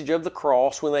the message of the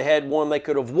cross, when they had one they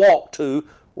could have walked to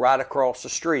right across the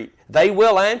street. They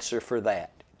will answer for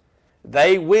that.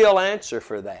 They will answer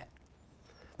for that.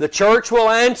 The church will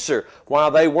answer why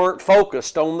they weren't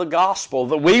focused on the gospel.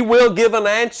 That we will give an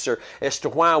answer as to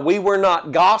why we were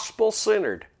not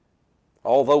gospel-centered.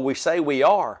 Although we say we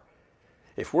are.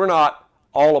 If we're not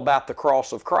all about the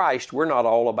cross of Christ, we're not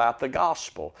all about the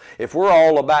gospel. If we're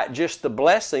all about just the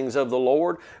blessings of the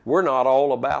Lord, we're not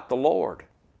all about the Lord.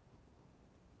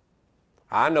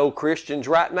 I know Christians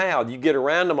right now, you get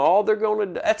around them, all they're going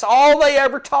to do, that's all they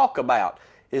ever talk about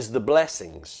is the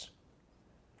blessings.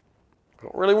 They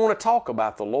don't really want to talk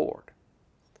about the Lord.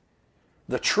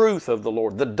 The truth of the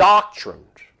Lord, the doctrines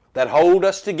that hold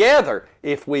us together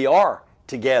if we are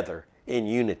together in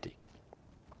unity.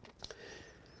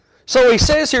 So he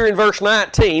says here in verse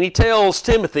 19, he tells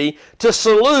Timothy to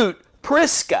salute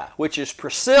Prisca, which is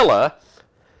Priscilla,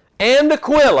 and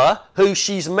Aquila, who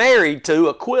she's married to,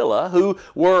 Aquila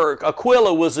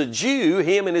was a Jew.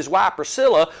 Him and his wife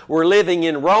Priscilla were living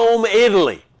in Rome,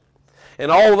 Italy.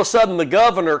 And all of a sudden the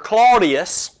governor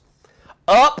Claudius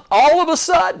up all of a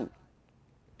sudden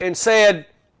and said,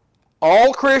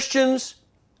 all Christians,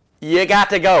 you got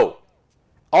to go.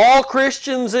 All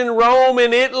Christians in Rome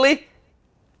and Italy,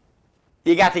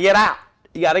 you got to get out.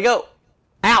 You got to go.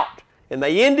 Out. And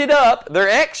they ended up their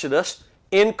exodus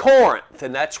in Corinth,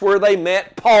 and that's where they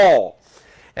met Paul.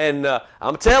 And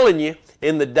I'm telling you,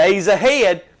 in the days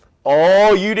ahead,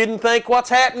 oh, you didn't think what's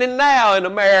happening now in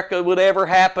America would ever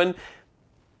happen.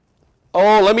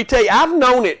 Oh, let me tell you, I've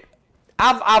known it.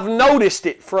 I've noticed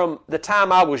it from the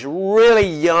time I was really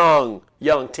young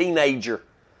teenager,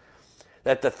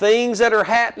 that the things that are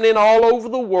happening all over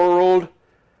the world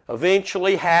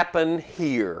eventually happen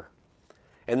here.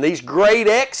 And these great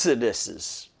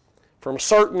exoduses from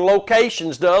certain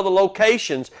locations to other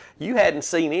locations, you hadn't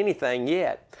seen anything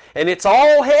yet. And it's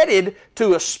all headed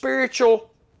to a spiritual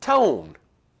tone.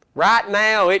 Right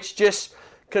now, it's just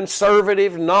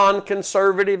conservative,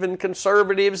 non-conservative, and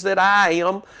conservatives that I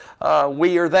am.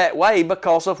 We are that way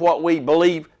because of what we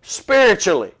believe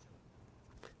spiritually.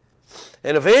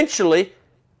 And eventually,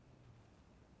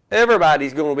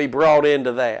 everybody's going to be brought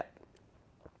into that.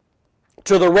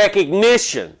 To the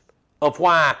recognition of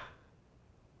why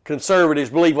conservatives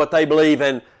believe what they believe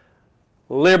and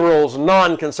liberals,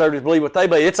 non-conservatives believe what they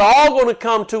believe. It's all going to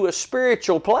come to a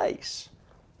spiritual place.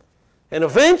 And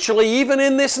eventually, even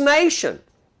in this nation,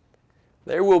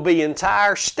 there will be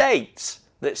entire states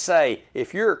that say,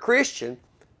 if you're a Christian,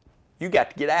 you got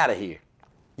to get out of here.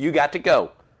 You got to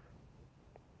go.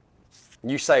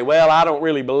 You say, well, I don't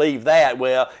really believe that.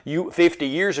 Well, 50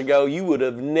 years ago, you would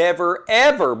have never,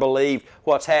 ever believed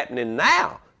what's happening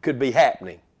now could be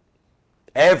happening.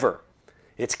 Ever.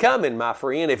 It's coming, my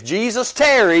friend. If Jesus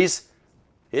tarries,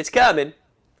 it's coming.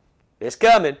 It's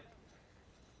coming.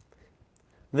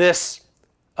 This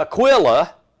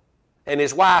Aquila and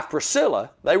his wife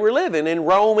Priscilla, they were living in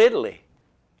Rome, Italy.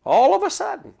 All of a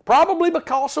sudden. Probably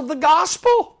because of the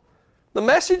gospel. The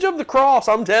message of the cross,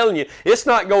 I'm telling you, it's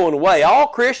not going away. All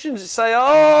Christians say,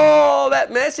 oh,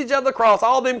 that message of the cross,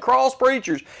 all them cross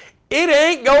preachers, it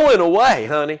ain't going away,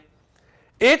 honey.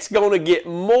 It's going to get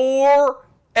more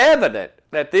evident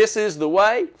that this is the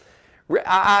way.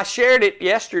 I shared it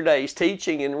yesterday's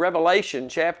teaching in Revelation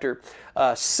chapter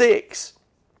 6.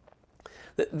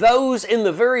 That those in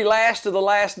the very last of the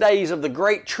last days of the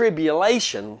great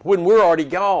tribulation, when we're already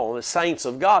gone, the saints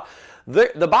of God,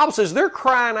 the Bible says they're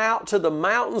crying out to the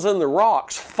mountains and the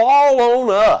rocks, fall on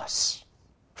us.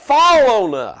 Fall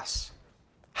on us.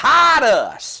 Hide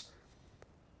us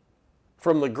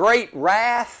from the great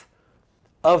wrath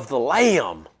of the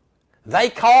Lamb. They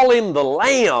call Him the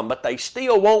Lamb, but they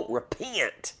still won't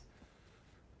repent.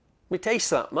 Let me tell you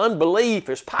something. Unbelief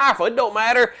is powerful. It don't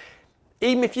matter.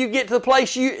 Even if you get to the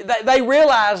place they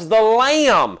realize the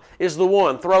Lamb is the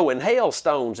one throwing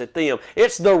hailstones at them.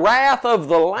 It's the wrath of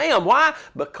the Lamb. Why?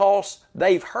 Because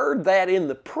they've heard that in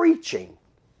the preaching.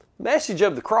 The message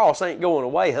of the cross ain't going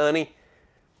away, honey.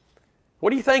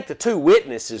 What do you think the two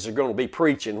witnesses are going to be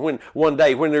preaching one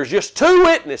day when there's just two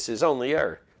witnesses on the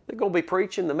earth? They're going to be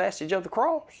preaching the message of the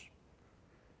cross.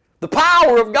 The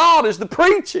power of God is the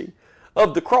preaching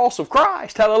of the cross of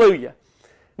Christ. Hallelujah.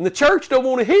 And the church don't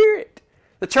want to hear it.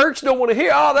 The church don't want to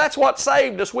hear, oh, that's what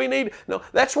saved us. We need. No,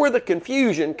 that's where the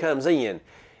confusion comes in.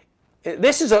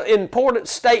 This is an important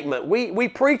statement. We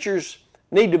preachers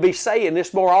need to be saying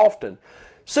this more often.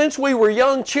 Since we were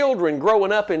young children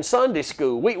growing up in Sunday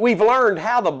school, we've learned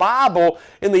how the Bible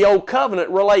in the Old Covenant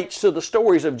relates to the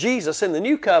stories of Jesus in the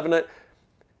New Covenant.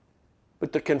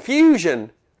 But the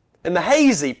confusion and the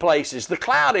hazy places, the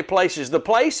cloudy places, the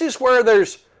places where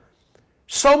there's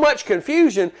so much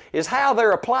confusion is how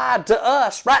they're applied to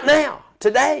us right now,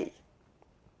 today.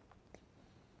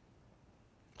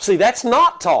 See, that's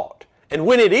not taught. And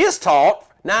when it is taught,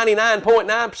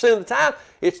 99.9% of the time,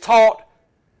 it's taught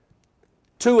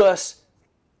to us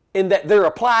in that they're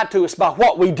applied to us by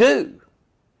what we do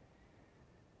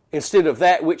instead of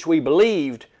that which we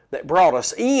believed that brought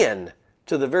us in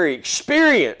to the very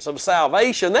experience of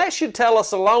salvation. That should tell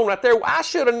us alone right there, I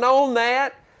should have known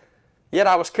that. Yet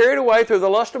I was carried away through the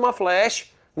lust of my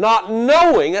flesh, not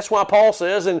knowing. That's why Paul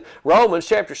says in Romans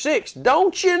chapter 6,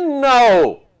 don't you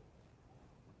know?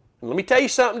 And let me tell you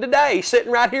something today, sitting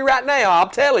right here right now, I'm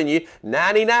telling you,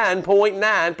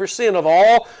 99.9% of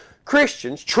all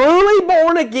Christians, truly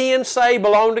born again, saved,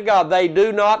 belong to God, they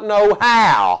do not know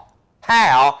how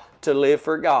to live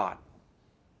for God.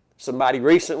 Somebody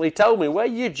recently told me, well,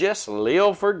 you just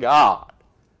live for God.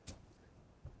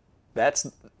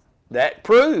 That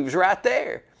proves right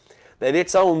there that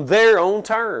it's on their own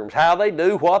terms, how they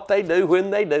do, what they do,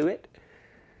 when they do it.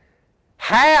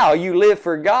 How you live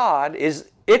for God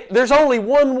there's only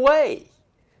one way.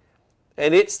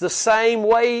 And it's the same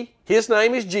way, His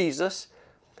name is Jesus,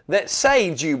 that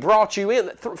saved you, brought you in,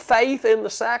 through faith in the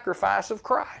sacrifice of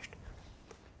Christ.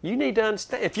 You need to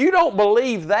understand. If you don't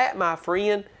believe that, my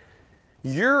friend,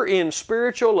 you're in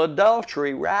spiritual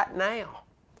adultery right now.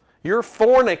 You're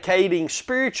fornicating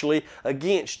spiritually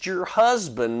against your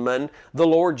husbandman, the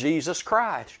Lord Jesus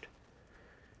Christ.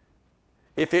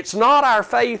 If it's not our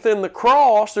faith in the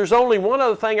cross, there's only one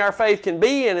other thing our faith can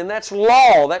be in, and that's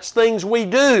law. That's things we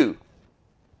do.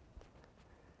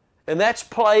 And that's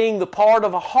playing the part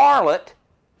of a harlot,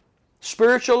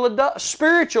 spiritual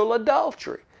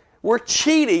adultery. We're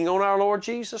cheating on our Lord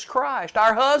Jesus Christ,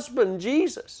 our husband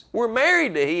Jesus. We're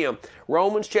married to Him,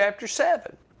 Romans chapter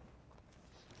 7.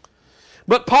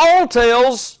 But Paul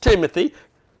tells Timothy,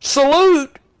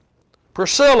 salute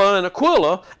Priscilla and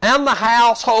Aquila and the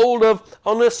household of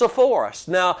Onesiphorus.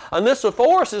 Now,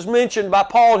 Onesiphorus is mentioned by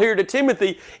Paul here to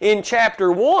Timothy in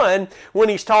chapter 1 when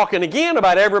he's talking again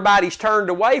about everybody's turned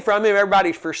away from him,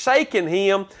 everybody's forsaken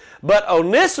him. But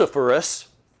Onesiphorus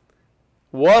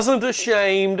wasn't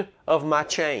ashamed of my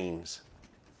chains.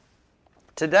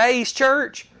 Today's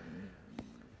church,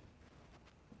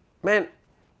 man,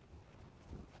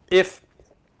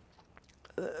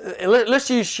 let's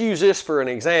just use this for an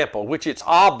example, which it's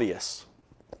obvious.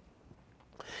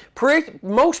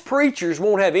 Most preachers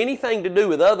won't have anything to do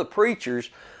with other preachers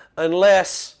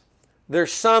unless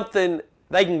there's something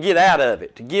they can get out of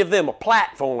it, to give them a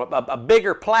platform, a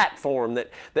bigger platform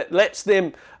that lets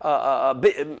them,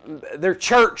 their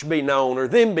church be known, or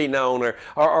them be known,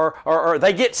 or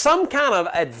they get some kind of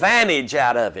advantage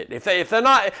out of it. If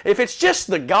it's just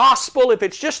the gospel, if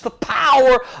it's just the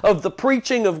power of the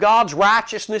preaching of God's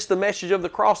righteousness, the message of the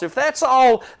cross, if that's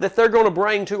all that they're going to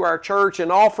bring to our church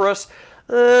and offer us,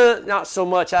 not so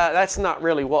much. That's not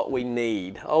really what we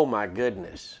need. Oh my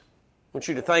goodness. I want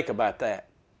you to think about that.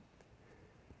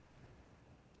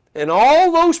 And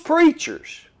all those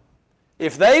preachers,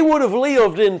 if they would have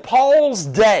lived in Paul's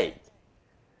day,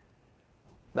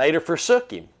 they'd have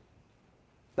forsook him.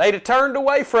 They'd have turned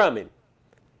away from him.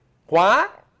 Why,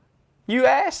 you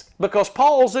ask? Because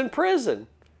Paul's in prison.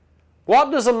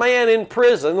 What does a man in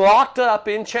prison, locked up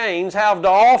in chains, have to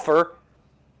offer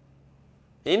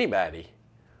anybody?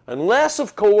 Unless,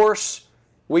 of course,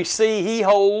 we see he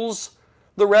holds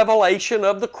the revelation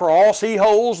of the cross. He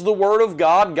holds the Word of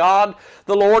God. God,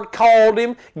 the Lord, called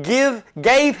him,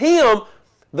 gave him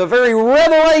the very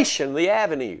revelation, the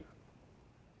avenue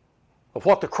of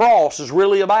what the cross is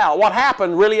really about, what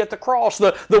happened really at the cross,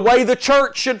 the way the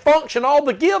church should function, all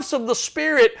the gifts of the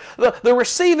Spirit, the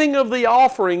receiving of the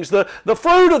offerings, the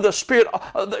fruit of the Spirit,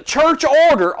 the church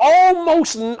order,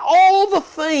 almost all the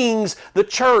things the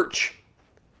church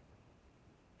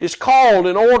is called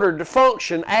in order to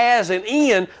function as and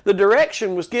in, the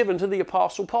direction was given to the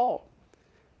Apostle Paul.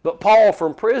 But Paul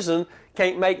from prison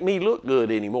can't make me look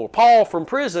good anymore. Paul from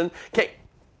prison can't...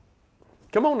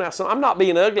 Come on now, son. I'm not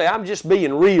being ugly. I'm just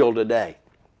being real today.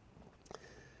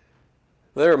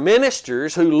 There are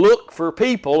ministers who look for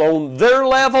people on their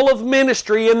level of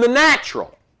ministry in the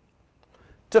natural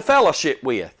to fellowship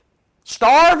with.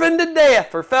 Starving to death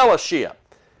for fellowship.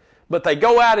 But they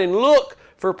go out and look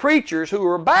for preachers who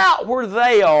are about where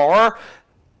they are,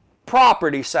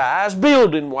 property-size,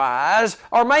 building-wise,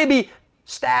 or maybe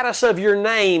status of your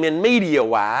name and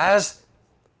media-wise,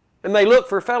 and they look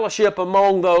for fellowship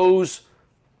among those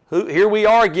who, here we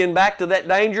are again back to that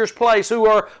dangerous place, who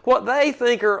are what they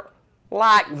think are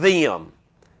like them.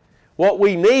 What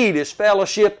we need is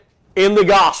fellowship in the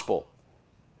gospel.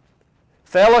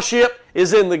 Fellowship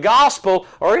is in the gospel,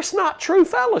 or it's not true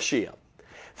fellowship.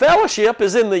 Fellowship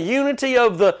is in the unity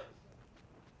of the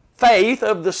faith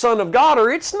of the Son of God,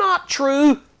 or it's not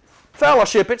true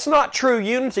fellowship. It's not true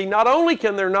unity. Not only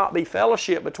can there not be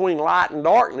fellowship between light and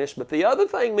darkness, but the other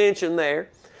thing mentioned there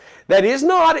that is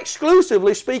not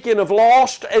exclusively speaking of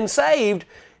lost and saved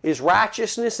is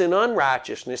righteousness and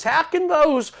unrighteousness. How can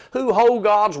those who hold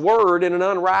God's Word in an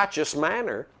unrighteous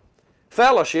manner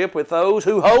fellowship with those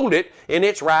who hold it in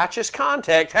its righteous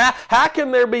context? How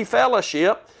can there be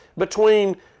fellowship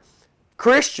between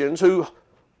Christians who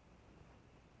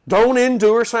don't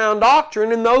endure sound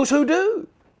doctrine and those who do?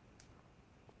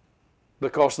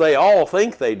 Because they all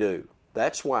think they do.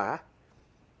 That's why.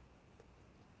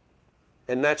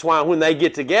 And that's why when they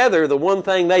get together, the one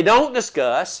thing they don't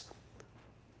discuss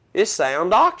is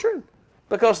sound doctrine.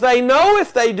 Because they know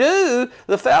if they do,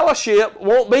 the fellowship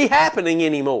won't be happening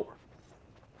anymore.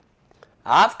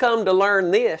 I've come to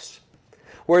learn this.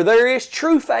 Where there is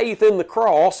true faith in the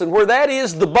cross, and where that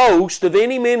is the boast of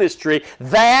any ministry,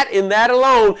 that and that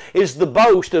alone is the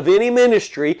boast of any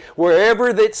ministry.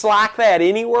 Wherever that's like that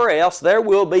anywhere else, there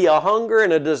will be a hunger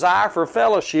and a desire for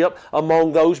fellowship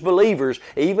among those believers,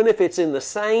 even if it's in the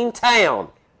same town.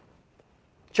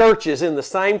 Churches in the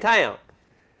same town.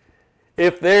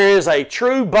 If there is a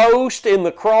true boast in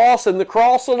the cross and the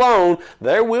cross alone,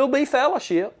 there will be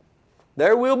fellowship.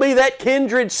 There will be that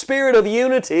kindred spirit of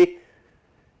unity.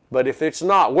 But if it's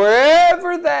not,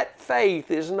 wherever that faith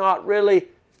is not really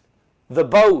the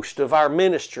boast of our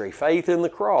ministry, faith in the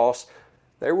cross,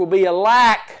 there will be a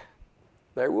lack.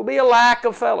 There will be a lack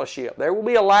of fellowship. There will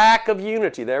be a lack of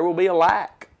unity. There will be a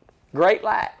lack, great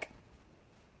lack.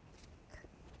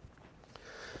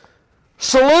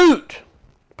 Salute,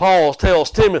 Paul tells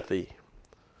Timothy,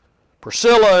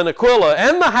 Priscilla and Aquila,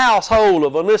 and the household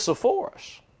of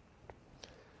Onesiphorus.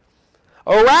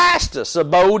 Erastus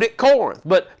abode at Corinth,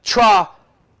 but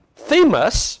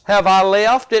Trophimus have I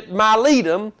left at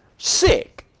Miletum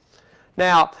sick.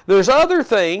 Now, there's other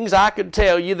things I could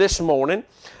tell you this morning.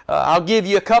 I'll give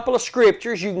you a couple of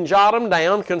scriptures. You can jot them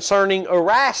down concerning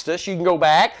Erastus. You can go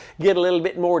back, get a little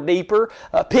bit more deeper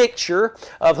picture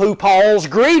of who Paul's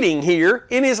greeting here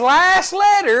in his last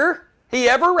letter he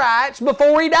ever writes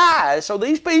before he dies. So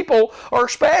these people are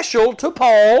special to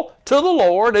Paul, to the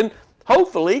Lord, and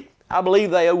hopefully, I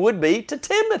believe they would be to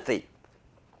Timothy.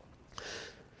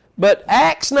 But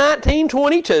Acts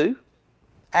 19:22,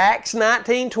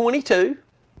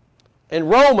 and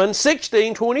Romans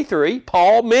 16:23,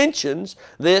 Paul mentions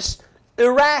this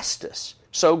Erastus.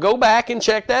 So go back and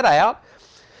check that out.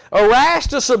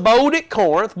 Erastus abode at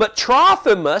Corinth, but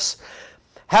Trophimus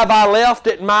have I left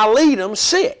at Miletum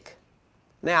sick.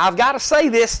 Now I've got to say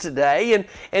this today,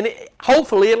 and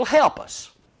hopefully it'll help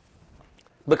us,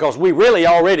 because we really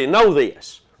already know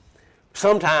this.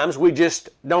 Sometimes we just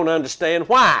don't understand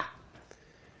why.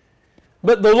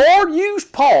 But the Lord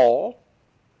used Paul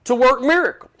to work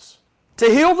miracles, to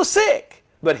heal the sick.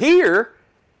 But here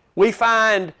we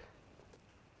find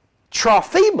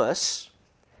Trophimus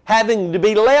having to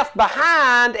be left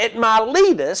behind at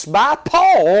Miletus by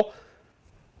Paul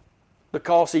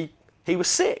because he was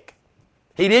sick.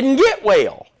 He didn't get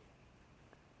well.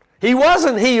 He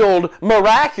wasn't healed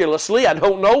miraculously. I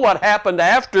don't know what happened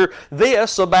after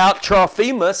this about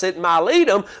Trophimus at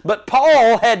Miletum, but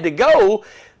Paul had to go.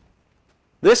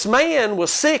 This man was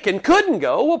sick and couldn't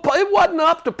go. Well, it wasn't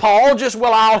up to Paul, just,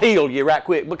 well, I'll heal you right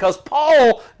quick, because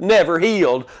Paul never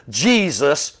healed.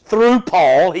 Jesus, through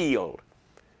Paul, healed.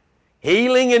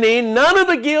 Healing and none of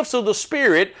the gifts of the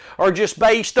Spirit are just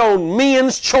based on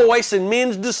men's choice and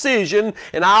men's decision,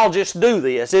 and I'll just do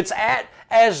this. It's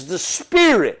as the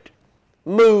Spirit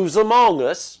moves among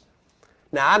us.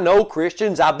 Now, I know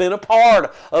Christians, I've been a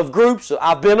part of groups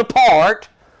of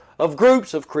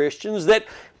Christians that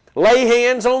lay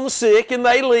hands on the sick and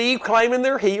they leave claiming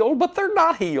they're healed, but they're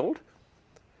not healed.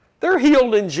 They're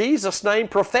healed in Jesus' name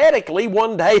prophetically.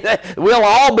 One day we'll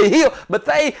all be healed. But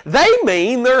they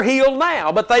mean they're healed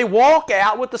now. But they walk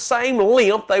out with the same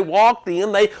limp they walked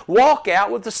in. They walk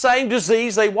out with the same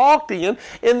disease they walked in.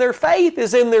 And their faith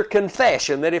is in their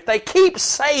confession, that if they keep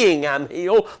saying I'm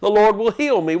healed, the Lord will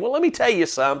heal me. Well, let me tell you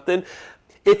something.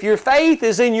 If your faith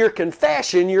is in your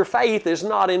confession, your faith is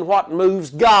not in what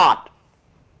moves God.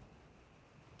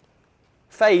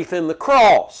 Faith in the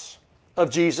cross of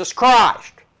Jesus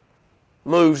Christ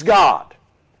moves God.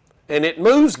 And it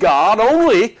moves God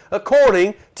only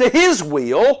according to His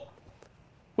will,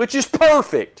 which is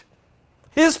perfect.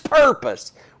 His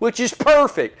purpose, which is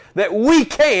perfect, that we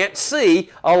can't see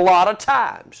a lot of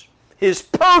times. His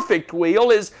perfect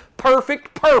will is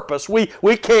perfect purpose. We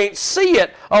can't see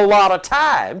it a lot of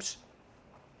times,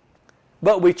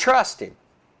 but we trust Him.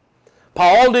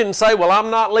 Paul didn't say, well, I'm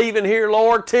not leaving here,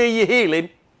 Lord, till you heal him.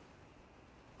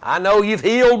 I know you've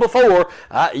healed before.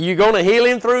 You're going to heal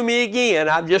him through me again.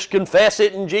 I just confess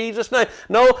it in Jesus' name.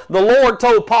 No, the Lord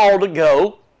told Paul to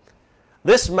go.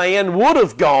 This man would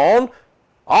have gone,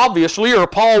 obviously, or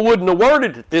Paul wouldn't have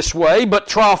worded it this way, but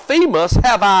Trophimus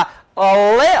have I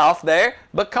left there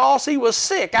because he was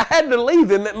sick. I had to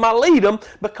leave him at Miletum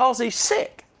because he's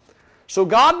sick. So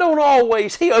God don't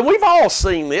always heal. And we've all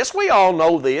seen this. We all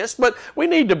know this, but we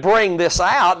need to bring this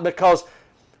out because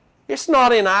it's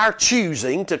not in our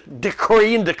choosing to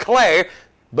decree and declare,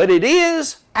 but it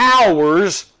is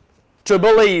ours to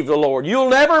believe the Lord. You'll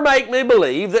never make me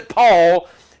believe that Paul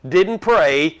didn't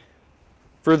pray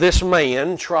for this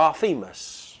man,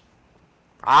 Trophimus.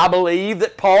 I believe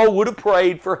that Paul would have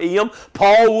prayed for him.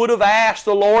 Paul would have asked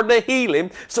the Lord to heal him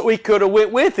so he could have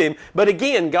went with him. But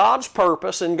again, God's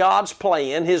purpose and God's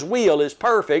plan, His will is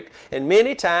perfect, and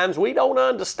many times we don't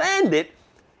understand it,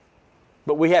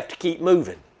 but we have to keep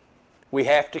moving. We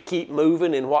have to keep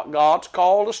moving in what God's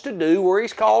called us to do, where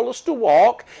He's called us to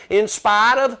walk, in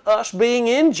spite of us being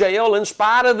in jail, in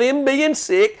spite of them being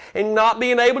sick and not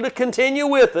being able to continue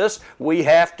with us. We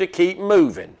have to keep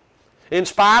moving. In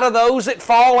spite of those that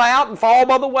fall out and fall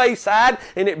by the wayside,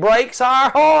 and it breaks our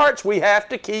hearts, we have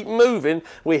to keep moving.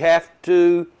 We have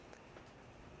to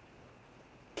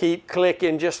keep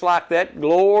clicking just like that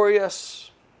glorious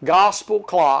gospel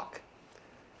clock,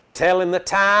 telling the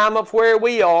time of where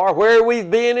we are, where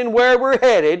we've been, and where we're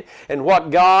headed, and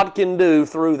what God can do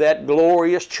through that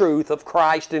glorious truth of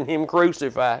Christ and Him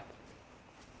crucified.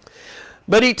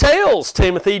 But he tells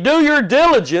Timothy, do your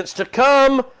diligence to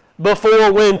come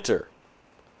before winter.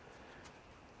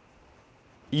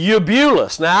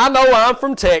 Eubulus. Now I know I'm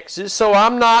from Texas, so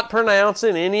I'm not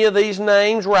pronouncing any of these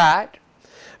names right.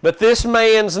 But this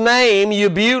man's name,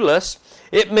 Eubulus,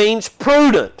 it means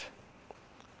prudent.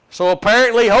 So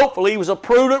apparently, hopefully, he was a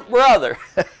prudent brother.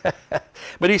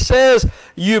 But he says,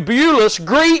 Eubulus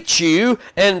greets you,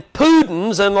 and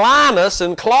Pudens and Linus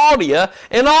and Claudia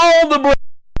and all the brothers.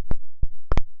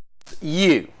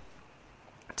 You,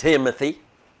 Timothy.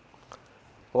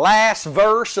 Last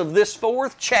verse of this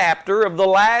 4th chapter of the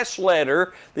last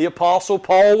letter the Apostle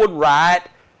Paul would write.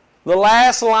 The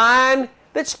last line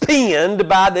that's penned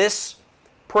by this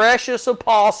precious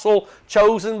apostle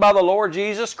chosen by the Lord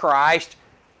Jesus Christ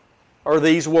are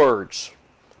these words.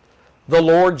 The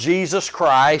Lord Jesus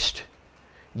Christ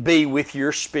be with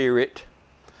your spirit.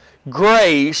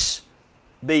 Grace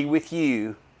be with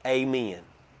you. Amen.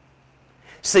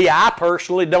 See, I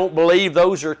personally don't believe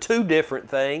those are two different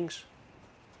things.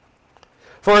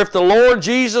 For if the Lord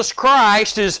Jesus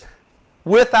Christ is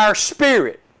with our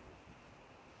spirit,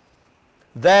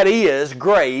 that is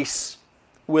grace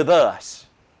with us.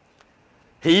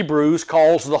 Hebrews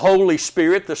calls the Holy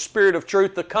Spirit, the Spirit of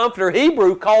truth, the Comforter.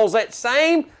 Hebrew calls that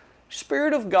same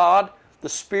Spirit of God the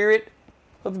Spirit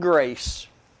of grace.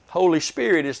 Holy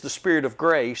Spirit is the Spirit of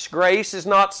grace. Grace is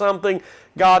not something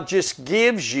God just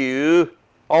gives you,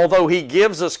 although He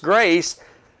gives us grace,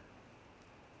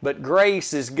 but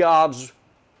grace is God's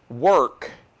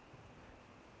work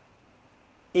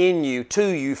in you, to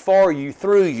you, for you,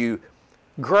 through you.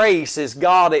 Grace is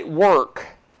God at work.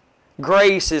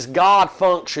 Grace is God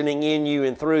functioning in you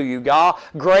and through you.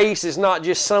 Grace is not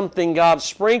just something God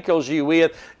sprinkles you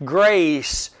with.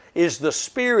 Grace is the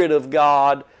Spirit of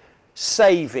God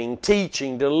saving,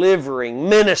 teaching, delivering,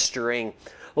 ministering,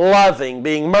 loving,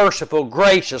 being merciful,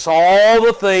 gracious, all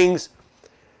the things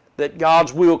that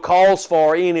God's will calls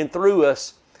for in and through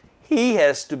us. He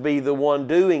has to be the one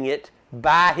doing it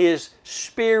by His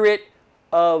Spirit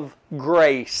of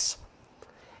grace.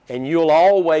 And you'll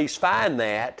always find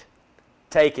that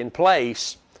taking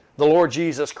place, the Lord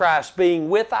Jesus Christ being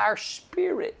with our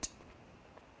spirit.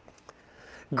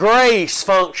 Grace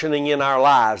functioning in our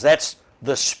lives. That's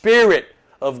the Spirit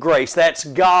of grace. That's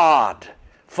God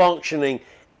functioning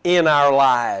in our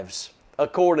lives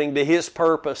according to His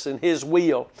purpose and His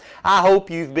will. I hope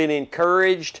you've been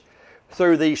encouraged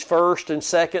through these 1st and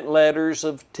 2nd letters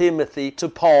of Timothy to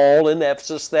Paul in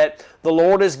Ephesus that the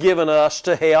Lord has given us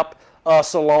to help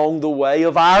us along the way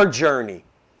of our journey.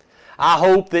 I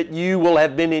hope that you will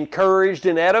have been encouraged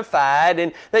and edified,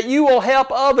 and that you will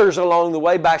help others along the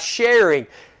way by sharing,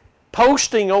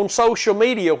 posting on social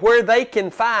media where they can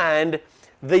find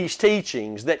these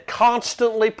teachings that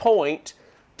constantly point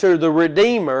to the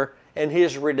Redeemer and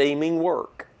His redeeming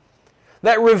work.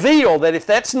 That reveal that if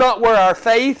that's not where our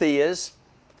faith is,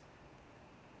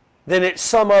 then it's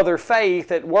some other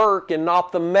faith at work and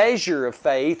not the measure of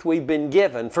faith we've been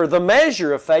given. For the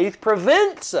measure of faith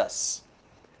prevents us.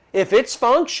 If it's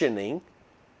functioning,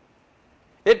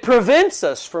 it prevents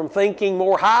us from thinking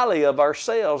more highly of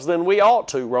ourselves than we ought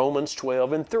to, Romans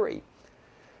 12:3.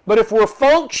 But if we're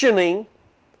functioning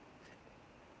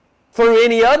through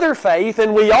any other faith,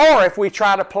 and we are if we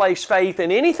try to place faith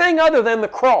in anything other than the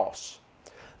cross,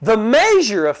 the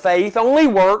measure of faith only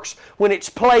works when it's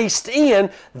placed in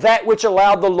that which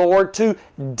allowed the Lord to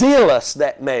deal us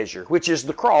that measure, which is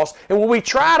the cross. And when we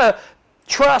try to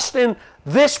trust in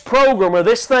this program or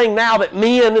this thing now that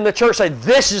men in the church say,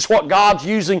 this is what God's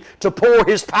using to pour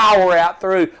His power out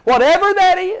through, whatever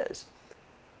that is,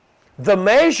 the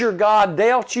measure God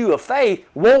dealt you of faith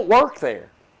won't work there.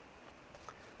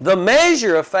 The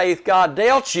measure of faith God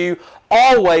dealt you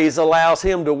always allows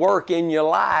Him to work in your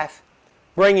life,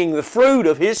 bringing the fruit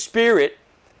of His Spirit,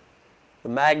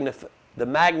 the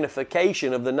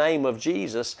magnification of the name of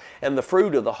Jesus, and the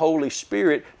fruit of the Holy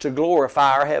Spirit to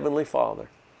glorify our Heavenly Father.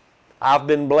 I've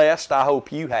been blessed. I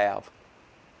hope you have.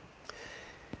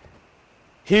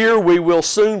 Here we will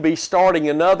soon be starting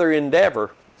another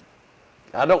endeavor.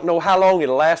 I don't know how long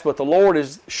it'll last, but the Lord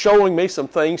is showing me some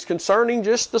things concerning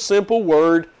just the simple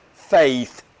word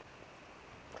faith.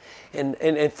 And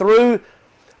through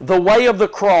the way of the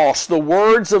cross, the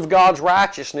words of God's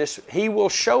righteousness, He will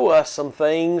show us some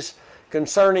things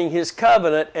concerning His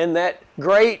covenant and that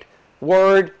great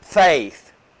word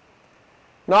faith.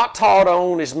 Not taught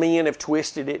on as men have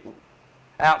twisted it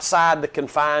outside the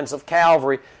confines of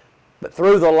Calvary, but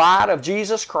through the light of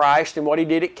Jesus Christ and what He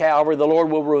did at Calvary, the Lord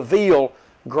will reveal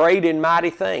great and mighty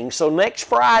things. So next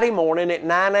Friday morning at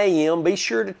 9 a.m., be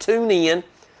sure to tune in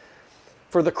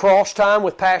for the Cross Time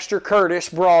with Pastor Curtis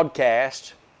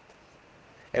broadcast,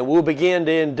 and we'll begin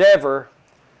to endeavor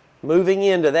moving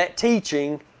into that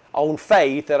teaching on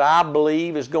faith that I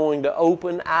believe is going to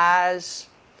open eyes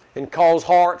and cause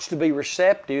hearts to be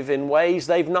receptive in ways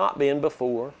they've not been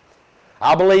before.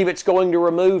 I believe it's going to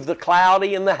remove the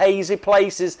cloudy and the hazy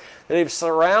places that have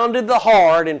surrounded the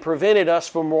heart and prevented us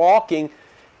from walking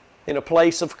in a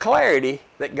place of clarity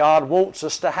that God wants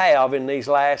us to have in these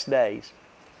last days.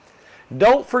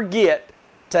 Don't forget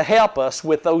to help us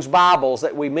with those Bibles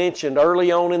that we mentioned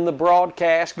early on in the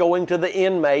broadcast, going to the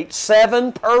inmates,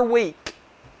 7 per week.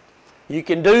 You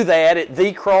can do that at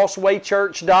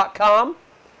thecrosswaychurch.com. You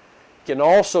can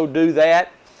also do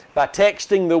that by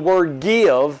texting the word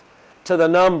GIVE to the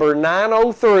number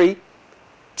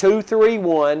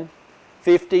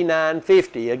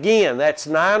 903-231-5950. Again, that's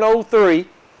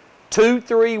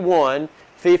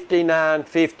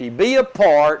 903-231-5950. Be a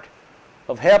part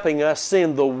of helping us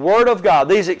send the Word of God,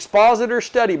 these expositor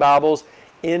study Bibles,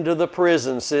 into the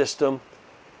prison system.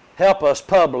 Help us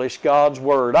publish God's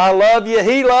Word. I love you.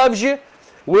 He loves you.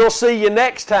 We'll see you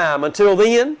next time. Until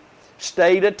then,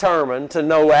 stay determined to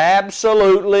know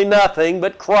absolutely nothing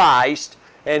but Christ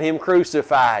and Him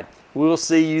crucified. We'll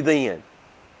see you then.